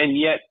 And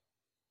yet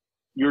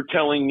you're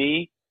telling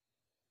me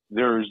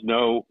there's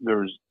no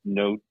 2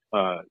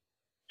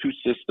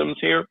 systems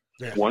here,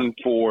 one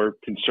for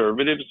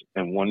conservatives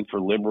and one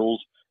for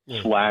liberals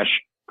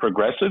 /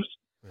 progressives.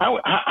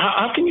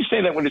 How can you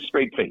say that with a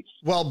straight face?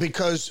 Well,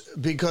 because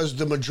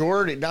the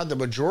majority, not the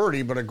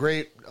majority, but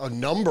a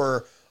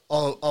number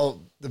of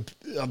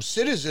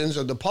citizens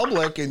of the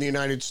public in the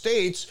United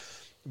States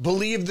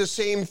believed the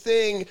same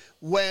thing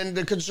when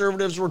the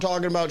conservatives were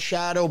talking about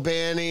shadow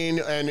banning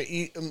and,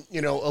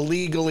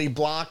 illegally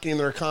blocking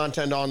their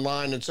content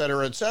online, et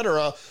cetera, et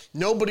cetera.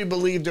 Nobody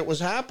believed it was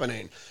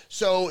happening.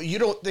 So you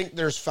don't think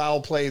there's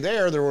foul play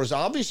there. There was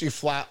obviously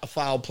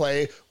foul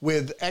play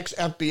with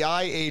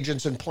ex-FBI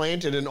agents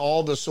implanted in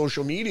all the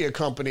social media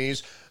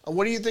companies.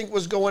 What do you think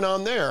was going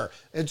on there?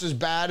 It's as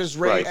bad as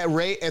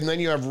Ray, and then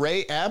you have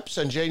Ray Epps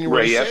and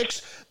January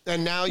 6th.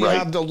 And now you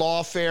have the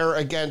lawfare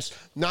against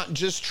not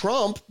just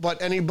Trump,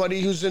 but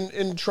anybody who's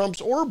in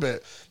Trump's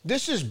orbit.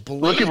 This is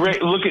blatant.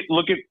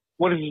 Look at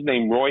what is his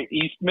name? Roy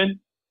Eastman.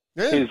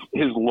 Yeah.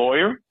 His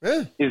lawyer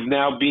is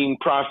now being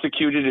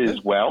prosecuted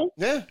as well.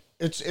 Yeah.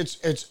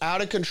 It's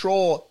out of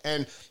control,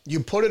 and you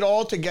put it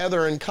all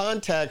together in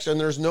context, and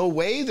there's no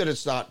way that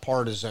it's not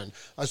partisan,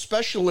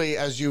 especially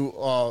as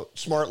you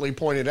smartly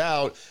pointed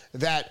out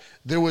that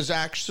there was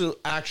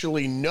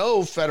actually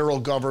no federal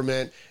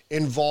government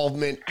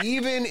involvement,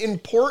 even in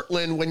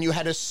Portland when you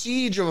had a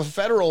siege of a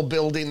federal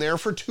building there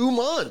for 2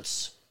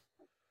 months.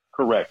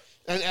 Correct.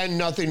 And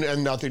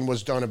nothing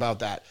was done about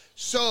that.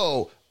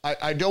 So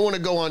I don't want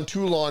to go on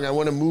too long. I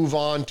want to move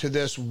on to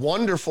this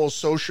wonderful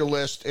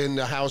socialist in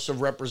the House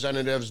of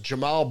Representatives,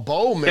 Jamal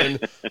Bowman,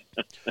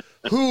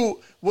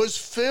 who was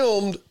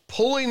filmed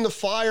pulling the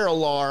fire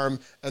alarm,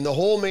 and the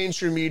whole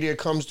mainstream media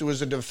comes to his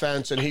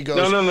defense, and he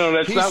goes, No,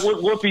 that's not what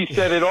Whoopi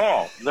said at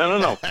all.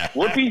 No.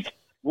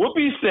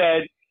 Whoopi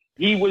said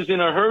he was in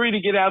a hurry to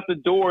get out the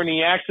door and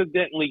he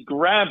accidentally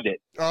grabbed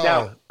it. Oh.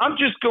 Now, I'm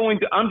just going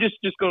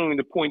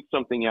to point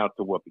something out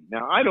to Whoopi.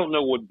 Now, I don't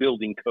know what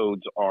building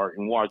codes are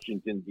in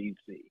Washington,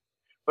 D.C.,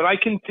 but I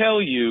can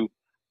tell you,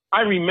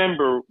 I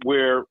remember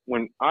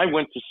when I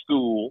went to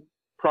school,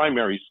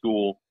 primary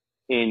school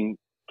in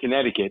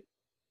Connecticut,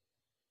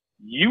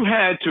 you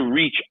had to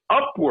reach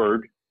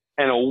upward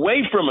and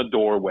away from a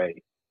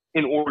doorway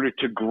in order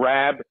to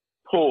grab,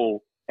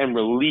 pull, and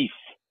release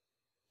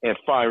a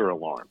fire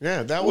alarm.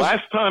 Yeah, that was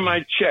last time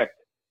I checked,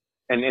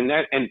 and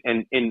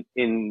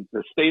in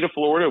the state of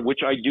Florida,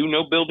 which I do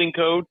know building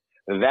code,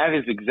 that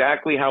is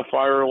exactly how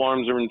fire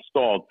alarms are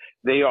installed.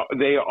 They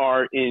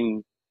are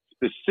in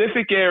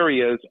specific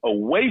areas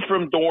away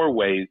from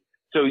doorways,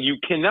 so you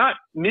cannot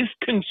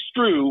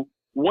misconstrue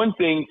one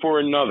thing for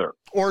another.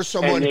 Or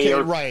someone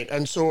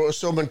and so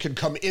someone could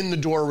come in the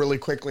door really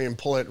quickly and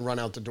pull it and run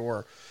out the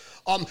door.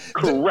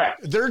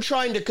 Correct. They're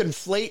trying to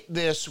conflate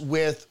this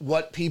with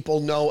what people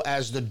know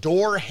as the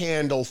door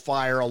handle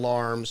fire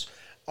alarms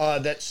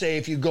that say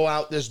if you go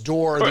out this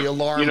door, the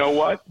alarm. You know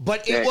what?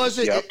 But it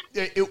wasn't. Yep.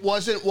 It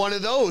wasn't one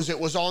of those. It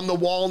was on the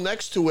wall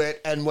next to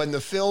it. And when the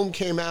film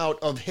came out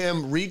of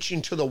him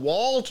reaching to the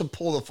wall to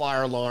pull the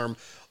fire alarm,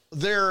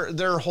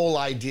 their whole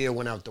idea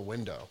went out the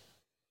window.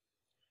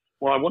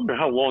 Well, I wonder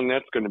how long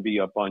that's going to be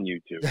up on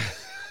YouTube.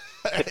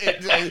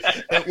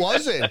 It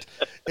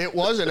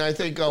wasn't. I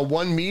think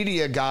One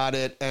Media got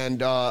it, and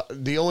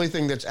the only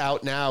thing that's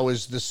out now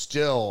is the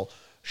still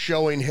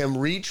showing him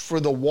reach for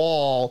the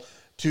wall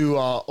to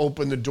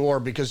open the door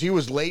because he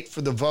was late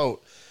for the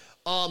vote.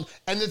 And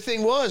the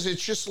thing was,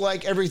 it's just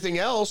like everything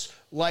else,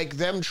 like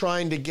them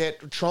trying to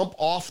get Trump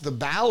off the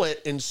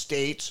ballot in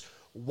states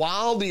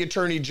while the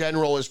attorney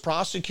general is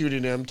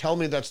prosecuting him. Tell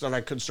me that's not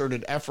a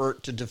concerted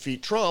effort to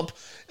defeat Trump.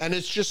 And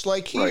it's just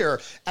like here.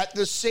 Right. At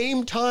the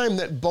same time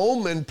that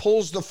Bowman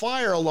pulls the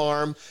fire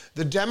alarm,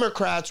 the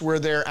Democrats were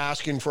there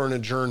asking for an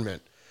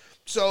adjournment.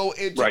 So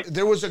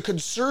there was a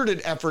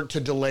concerted effort to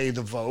delay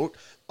the vote.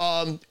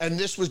 And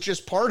this was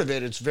just part of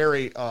it. It's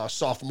very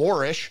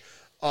sophomorish,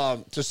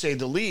 to say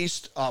the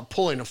least,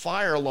 pulling a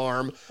fire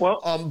alarm. Well,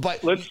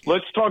 but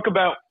let's talk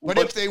about. But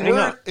if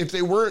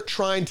they weren't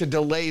trying to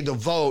delay the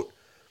vote,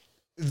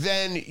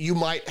 then you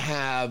might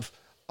have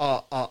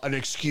an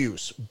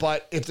excuse.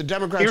 But if the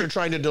Democrats are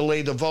trying to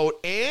delay the vote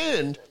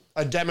and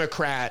a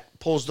Democrat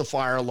pulls the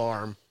fire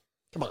alarm,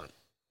 come on.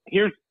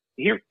 Here's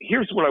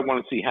what I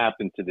want to see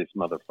happen to this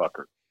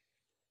motherfucker.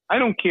 I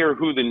don't care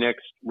who the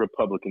next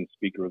Republican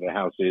Speaker of the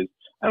House is.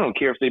 I don't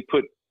care if they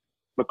put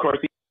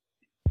McCarthy,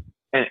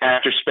 and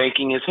after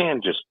spanking his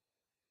hand,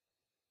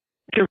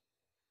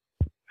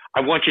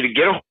 I want you to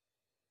get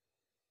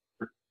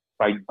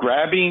by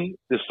grabbing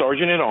the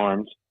sergeant at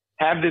arms,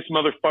 have this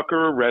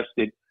motherfucker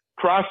arrested,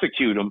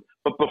 prosecute him.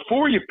 But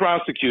before you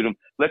prosecute him,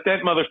 let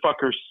that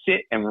motherfucker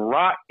sit and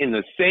rot in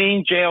the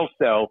same jail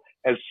cell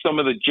as some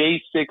of the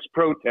J6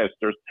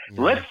 protesters.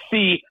 Yeah. Let's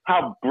see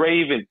how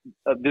brave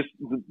this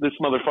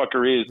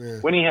motherfucker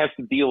is when he has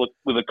to deal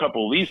with a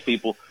couple of these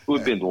people who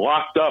have been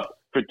locked up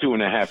for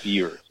 2.5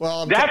 years.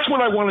 Well, that's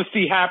what I want to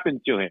see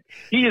happen to him.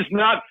 He is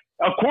not,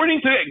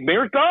 according to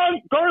Merrick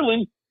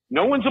Garland,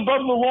 no one's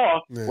above the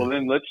law. Yeah. Well,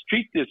 then let's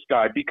treat this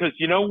guy, because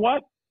you know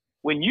what?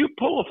 When you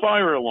pull a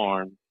fire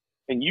alarm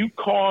and you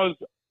cause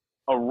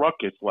a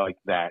ruckus like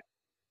that,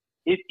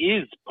 it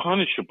is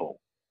punishable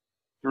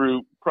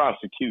through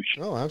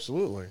prosecution. Oh,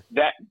 absolutely.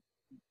 That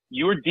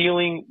you're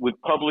dealing with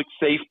public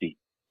safety.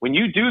 When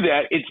you do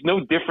that, it's no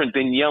different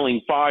than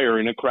yelling fire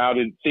in a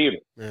crowded theater.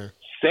 Yeah.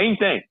 Same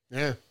thing.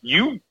 Yeah.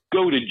 You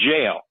go to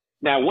jail.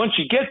 Now, once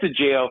you get to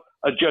jail,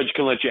 a judge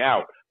can let you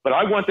out. but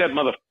I want that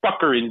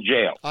motherfucker in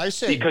jail. I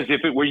say, because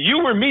if it were you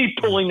or me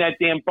pulling that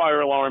damn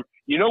fire alarm,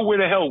 you know where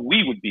the hell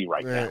we would be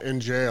right now. In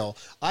jail.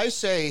 I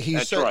say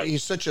he's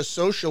such a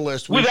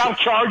socialist. Without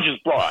charges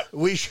brought.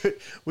 We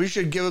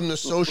should give him the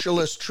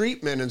socialist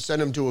treatment and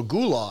send him to a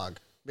gulag,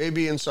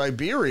 maybe in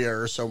Siberia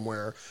or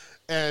somewhere,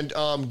 and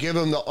give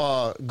him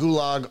the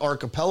gulag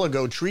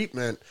archipelago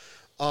treatment.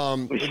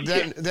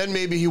 Then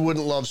maybe he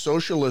wouldn't love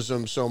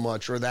socialism so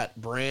much, or that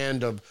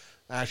brand of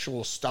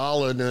actual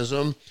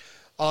Stalinism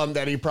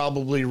that he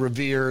probably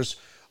reveres.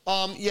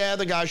 Yeah,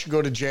 the guy should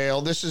go to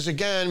jail. This is,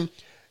 again,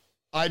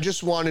 I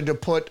just wanted to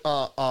put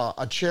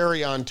a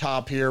cherry on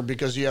top here,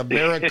 because you have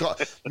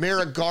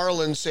Merrick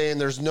Garland saying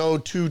there's no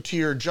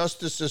two-tier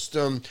justice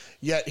system,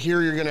 yet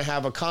here you're going to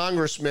have a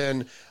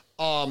congressman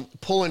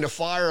pulling a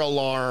fire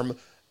alarm,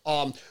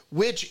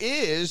 which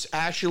is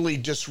actually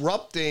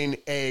disrupting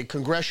a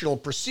congressional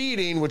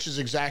proceeding, which is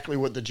exactly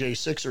what the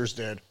J6ers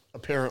did,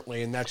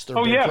 apparently, and that's their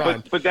big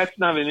crime. But that's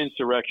not an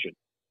insurrection.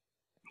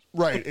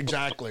 Right,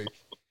 exactly.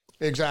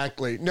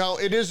 Exactly. No,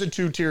 it is a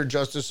two-tier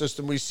justice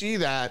system. We see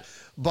that,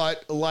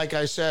 but like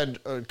I said,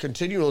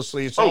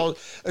 continuously, it's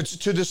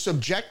to the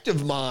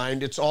subjective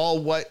mind. It's all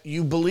what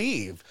you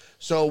believe.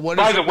 So what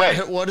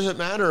does it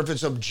matter if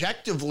it's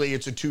objectively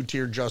it's a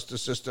two-tier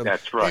justice system?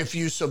 That's right. If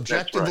you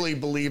subjectively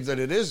believe that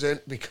it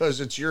isn't,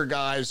 because it's your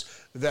guys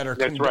that are.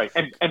 That's right.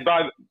 And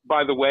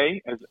by the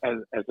way,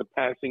 as a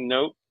passing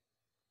note,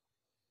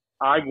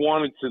 I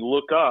wanted to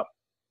look up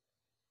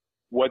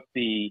what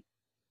the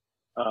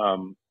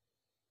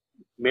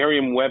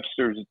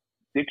Merriam-Webster's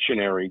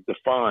dictionary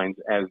defines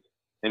as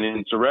an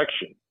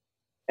insurrection.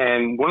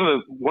 And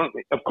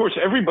of course,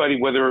 everybody,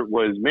 whether it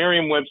was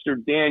Merriam-Webster,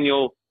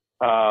 Daniel,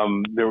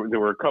 there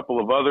were a couple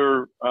of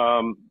other,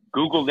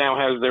 Google now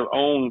has their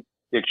own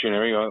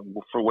dictionary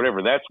for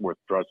whatever that's worth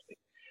trusting.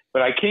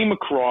 But I came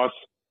across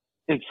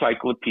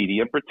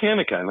Encyclopedia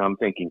Britannica, and I'm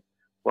thinking,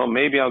 well,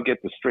 maybe I'll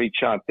get the straight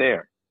shot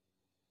there.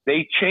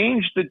 They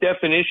changed the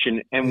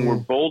definition and were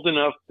bold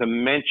enough to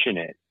mention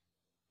it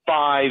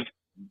 5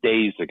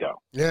 days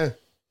ago. Yeah.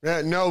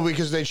 No,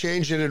 because they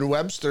changed it in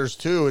Webster's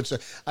too. It's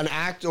an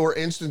act or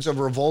instance of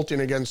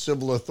revolting against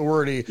civil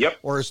authority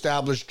or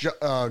established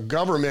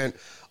government.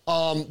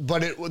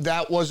 But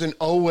that wasn't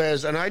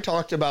always, and I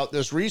talked about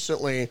this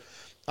recently.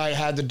 I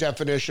had the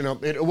definition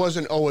of it. It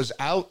wasn't always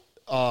out.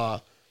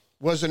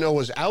 Wasn't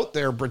always out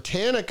there.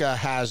 Britannica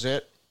has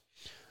it.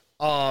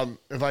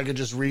 If I could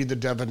just read the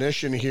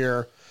definition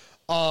here.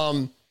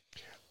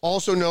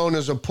 Also known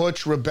as a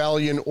putsch,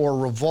 rebellion, or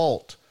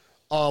revolt.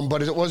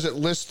 But it wasn't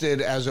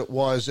listed as it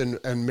was in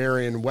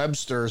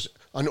Merriam-Webster's.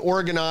 An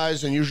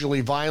organized and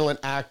usually violent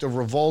act of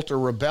revolt or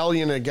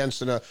rebellion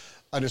against an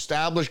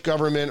established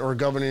government or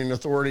governing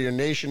authority, a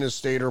nation, a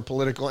state, or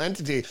political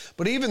entity.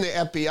 But even the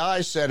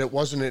FBI said it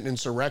wasn't an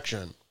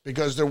insurrection,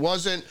 because there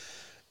wasn't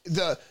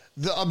the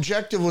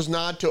objective was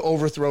not to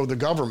overthrow the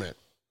government.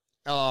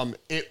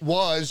 It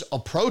was a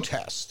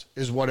protest,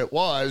 is what it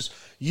was.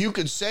 You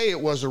could say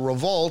it was a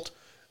revolt.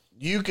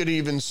 You could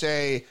even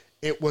say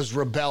it was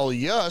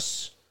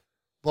rebellious,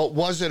 but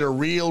was it a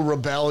real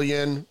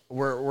rebellion?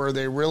 Were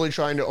they really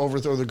trying to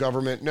overthrow the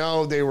government?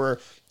 No, they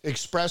were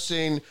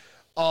expressing,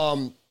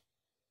 the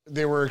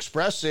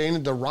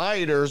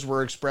rioters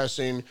were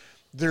expressing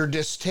their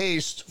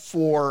distaste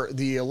for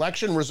the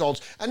election results.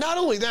 And not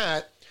only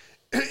that,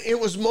 it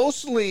was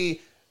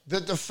mostly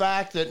that the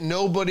fact that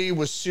nobody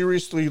was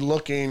seriously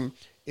looking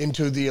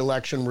into the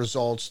election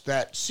results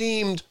that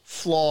seemed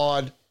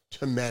flawed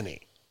to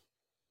many.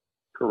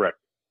 Correct.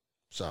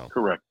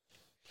 Correct.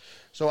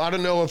 So I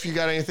don't know if you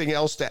got anything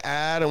else to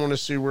add. I want to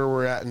see where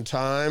we're at in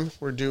time.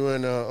 We're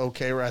doing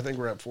okay. I think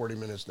we're at 40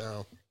 minutes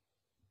now.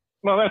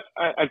 Well,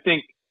 I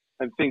think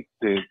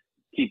to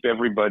keep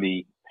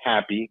everybody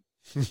happy,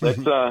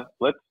 let's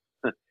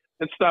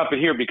stop it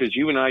here, because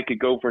you and I could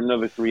go for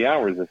another 3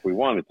 hours if we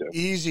wanted to.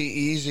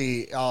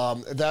 Easy.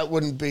 That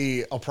wouldn't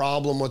be a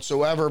problem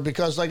whatsoever,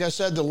 because like I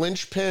said, the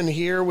linchpin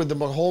here with the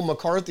whole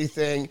McCarthy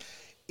thing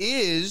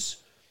is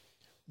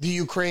the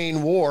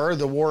Ukraine war,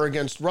 the war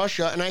against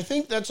Russia. And I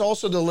think that's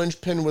also the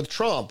linchpin with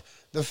Trump.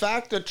 The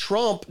fact that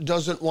Trump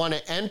doesn't want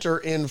to enter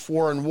in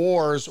foreign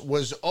wars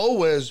was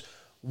always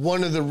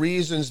one of the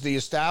reasons the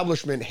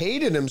establishment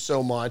hated him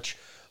so much.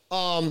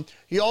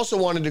 He also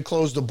wanted to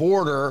close the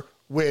border,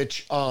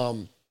 which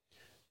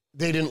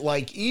they didn't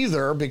like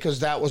either, because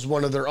that was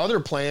one of their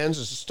other plans,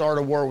 is to start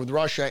a war with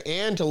Russia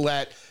and to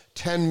let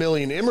 10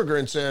 million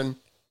immigrants in.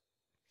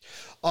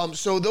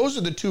 So those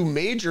are the two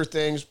major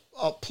things,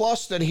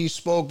 plus that he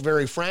spoke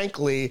very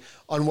frankly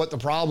on what the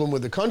problem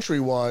with the country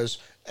was,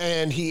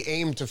 and he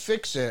aimed to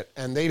fix it,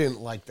 and they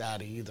didn't like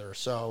that either.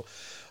 So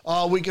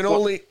we can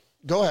only...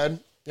 Go ahead.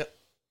 Yep.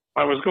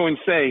 I was going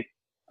to say,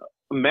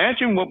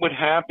 imagine what would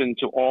happen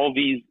to all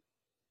these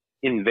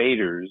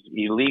invaders,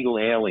 illegal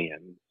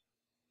aliens,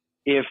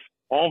 if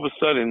all of a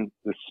sudden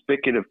the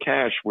spigot of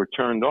cash were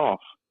turned off.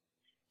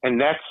 And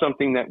that's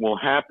something that will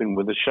happen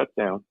with a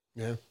shutdown.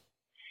 Yeah.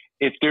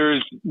 If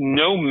there's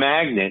no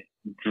magnet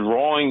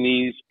drawing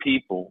these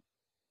people,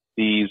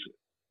 to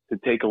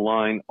take a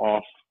line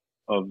off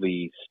of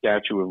the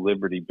Statue of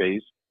Liberty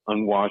base,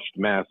 unwashed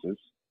masses.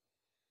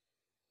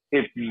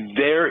 If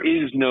there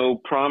is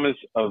no promise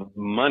of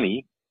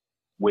money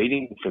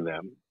waiting for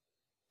them,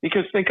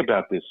 because think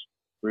about this,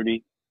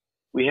 Rudy,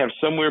 we have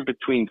somewhere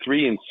between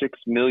 3 and 6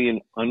 million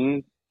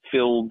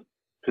unfilled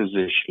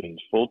positions,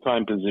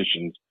 full-time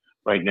positions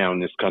right now in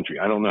this country.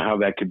 I don't know how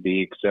that could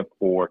be except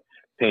for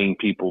paying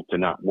people to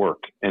not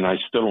work. And I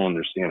still don't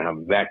understand how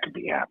that could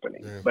be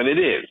happening, but it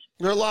is.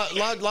 There are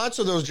lots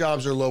of those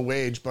jobs are low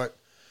wage, but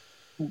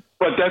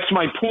that's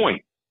my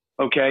point.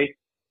 Okay.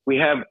 We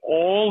have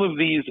all of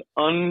these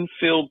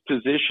unfilled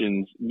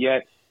positions,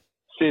 yet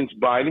since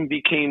Biden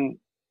became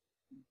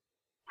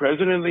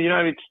president of the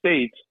United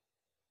States,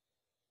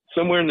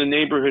 somewhere in the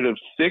neighborhood of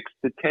 6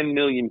 to 10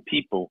 million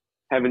people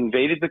have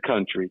invaded the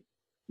country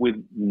with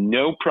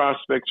no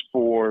prospects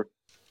for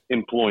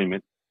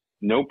employment,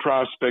 no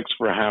prospects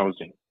for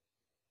housing.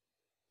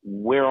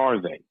 Where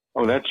are they?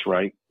 Oh, that's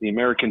right. The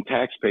American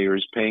taxpayer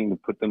is paying to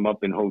put them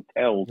up in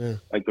hotels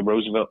like the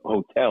Roosevelt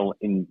Hotel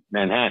in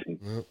Manhattan.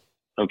 Yeah.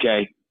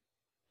 Okay.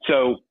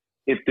 So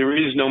if there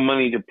is no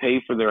money to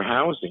pay for their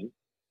housing,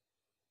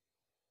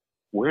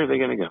 where are they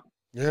going to go?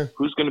 Yeah.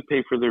 Who's going to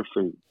pay for their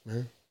food?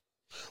 Yeah.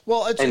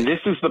 Well, and this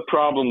is the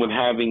problem with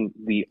having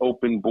the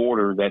open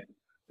border that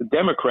the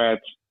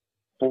Democrats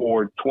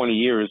for 20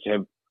 years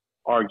have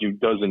argued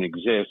doesn't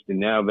exist. And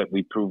now that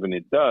we've proven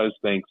it does,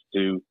 thanks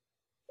to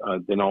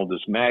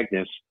Donaldus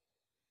Magnus,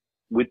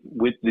 with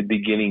the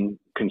beginning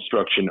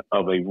construction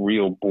of a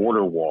real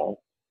border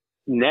wall,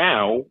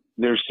 now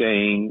they're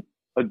saying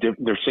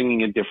they're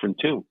singing a different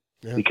tune.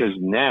 Yeah. Because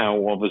now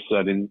all of a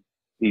sudden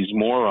these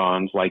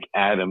morons like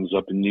Adams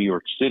up in New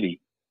York City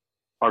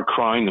are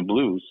crying the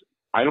blues.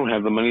 I don't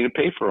have the money to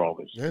pay for all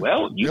this. Yeah.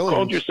 Well, you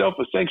called yourself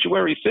a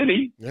sanctuary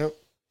city. Yep.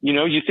 You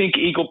know, you think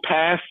Eagle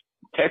Pass,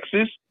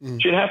 Texas,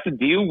 should have to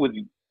deal with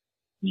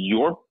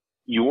your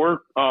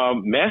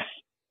mess,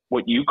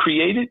 what you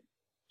created?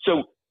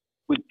 So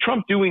with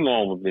Trump doing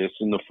all of this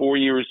in the 4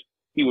 years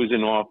he was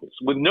in office,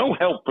 with no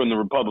help from the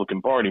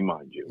Republican Party,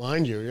 mind you.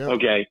 Yeah.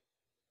 Okay.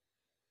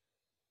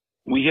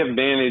 We have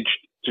managed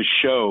to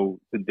show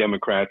the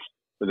Democrats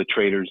for the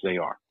traitors they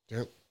are.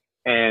 Yep.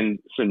 And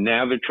so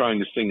now they're trying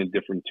to sing a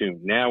different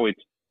tune. Now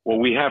it's, well,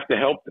 we have to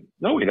help them.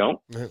 No, we don't.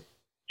 Yep.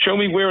 Show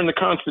me where in the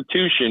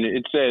Constitution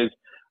it says,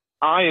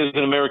 I, as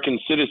an American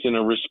citizen,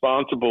 are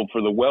responsible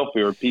for the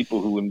welfare of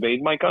people who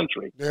invade my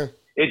country. Yeah.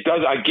 It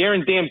does. I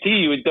guarantee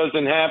you it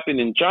doesn't happen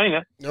in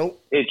China. Nope.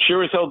 It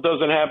sure as hell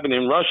doesn't happen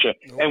in Russia.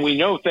 Nope. And we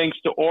know, thanks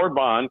to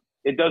Orban,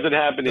 it doesn't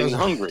happen in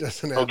Hungary.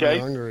 Doesn't happen in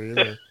Hungary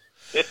either.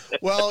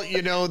 Well,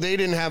 you know, they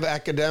didn't have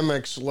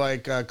academics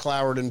like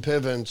Cloward and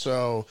Piven,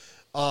 so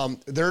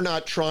they're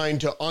not trying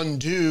to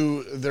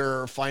undo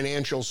their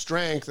financial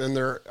strength and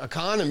their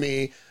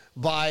economy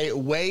by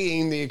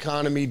weighing the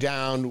economy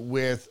down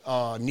with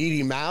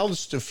needy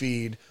mouths to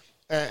feed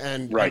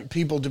and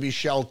people to be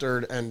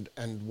sheltered and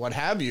what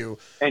have you.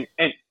 And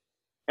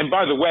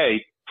by the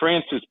way,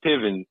 Frances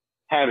Piven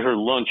had her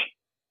lunch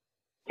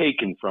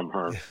taken from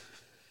her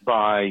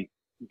by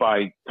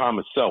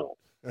Thomas Sowell.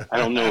 I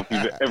don't know if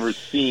you've ever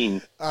seen.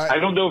 I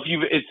don't know if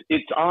you've.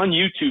 It's on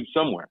YouTube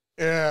somewhere.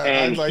 Yeah,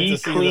 and I'd like he to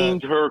see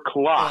cleaned that. her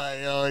clock.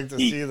 I like to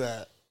see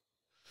that.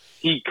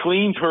 He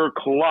cleaned her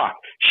clock.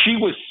 She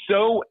was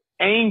so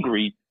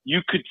angry, you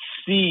could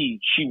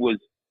see she was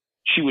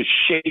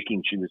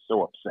shaking. She was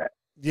so upset.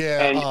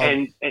 Yeah,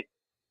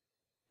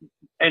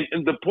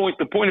 and the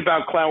point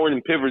about Cloward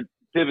and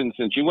Piven,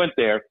 since you went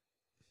there,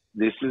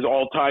 this is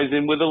all ties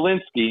in with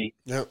Alinsky.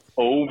 Yep.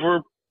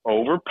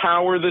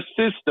 Overpower the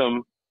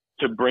system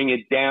to bring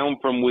it down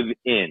from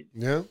within.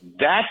 Yeah.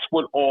 That's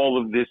what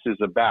all of this is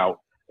about.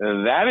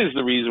 That is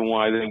the reason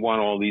why they want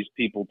all these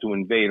people to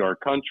invade our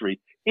country,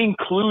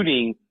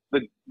 including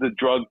the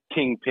drug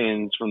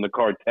kingpins from the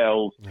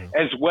cartels,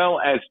 as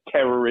well as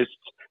terrorists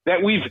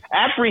that we've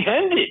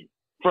apprehended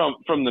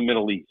from the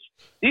Middle East.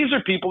 These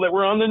are people that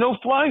were on the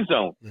no-fly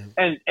zone.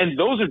 Yeah. And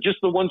those are just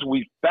the ones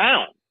we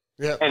found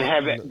and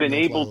have been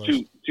able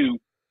to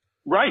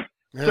right.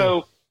 Yeah.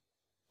 So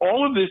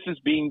all of this is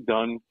being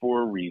done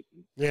for a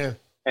reason. Yeah.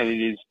 And it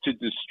is to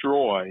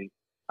destroy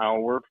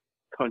our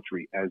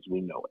country as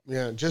we know it.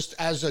 Yeah. Just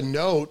as a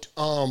note,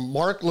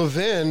 Mark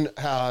Levin,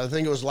 I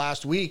think it was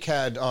last week,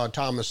 had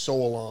Thomas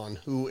Sowell on,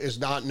 who is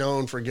not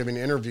known for giving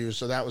interviews.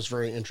 So that was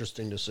very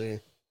interesting to see.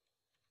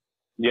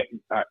 Yeah.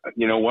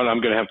 You know what?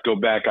 I'm going to have to go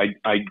back.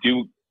 I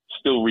do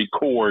still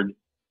record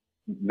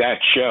that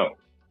show,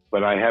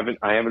 but I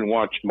haven't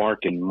watched Mark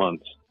in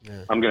months.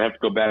 Yeah. I'm going to have to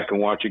go back and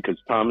watch it because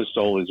Thomas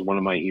Sowell is one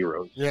of my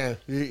heroes. Yeah,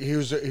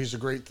 he's a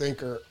great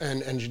thinker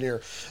and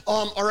engineer.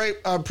 All right,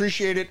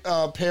 appreciate it,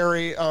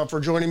 Perry, for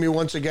joining me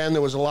once again.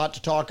 There was a lot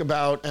to talk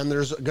about, and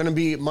there's going to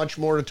be much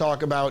more to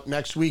talk about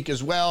next week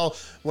as well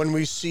when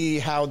we see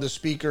how the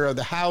Speaker of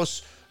the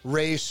House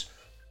race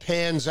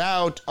pans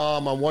out. I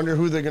wonder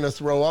who they're going to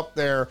throw up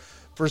there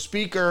for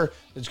Speaker.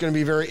 It's going to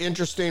be very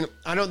interesting.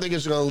 I don't think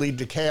it's going to lead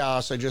to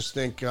chaos. I just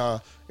think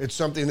it's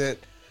something that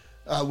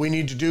we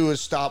need to do is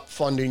stop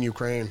funding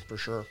Ukraine for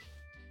sure.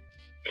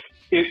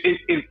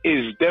 It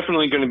is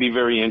definitely going to be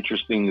very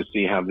interesting to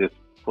see how this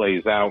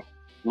plays out.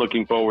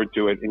 Looking forward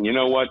to it. And you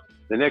know what?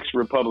 The next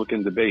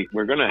Republican debate,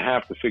 we're going to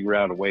have to figure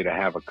out a way to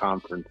have a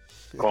conference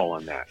call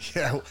on that.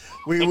 Yeah,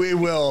 we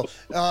will.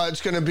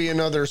 It's going to be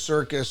another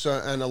circus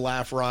and a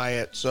laugh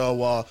riot.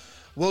 So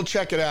we'll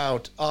check it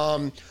out.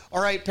 All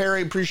right,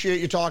 Perry,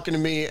 appreciate you talking to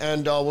me,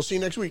 and we'll see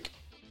you next week.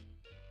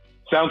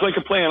 Sounds like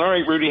a plan. All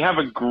right, Rudy, have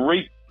a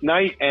great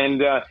night,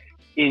 and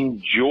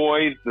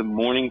enjoy the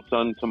morning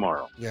sun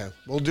tomorrow. Yeah,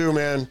 we'll do,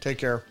 man. Take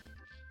care.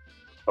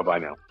 Bye-bye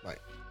now. Bye.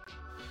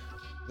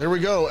 There we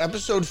go.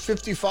 Episode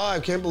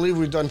 55. Can't believe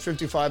we've done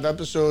 55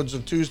 episodes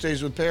of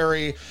Tuesdays with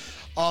Perry.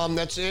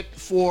 That's it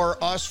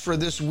for us for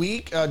this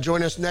week.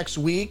 Join us next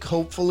week,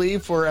 hopefully,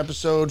 for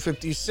episode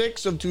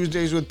 56 of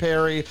Tuesdays with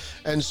Perry,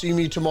 and see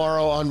me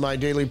tomorrow on my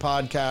daily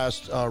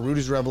podcast,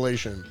 Rudy's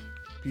Revelation.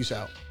 Peace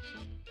out.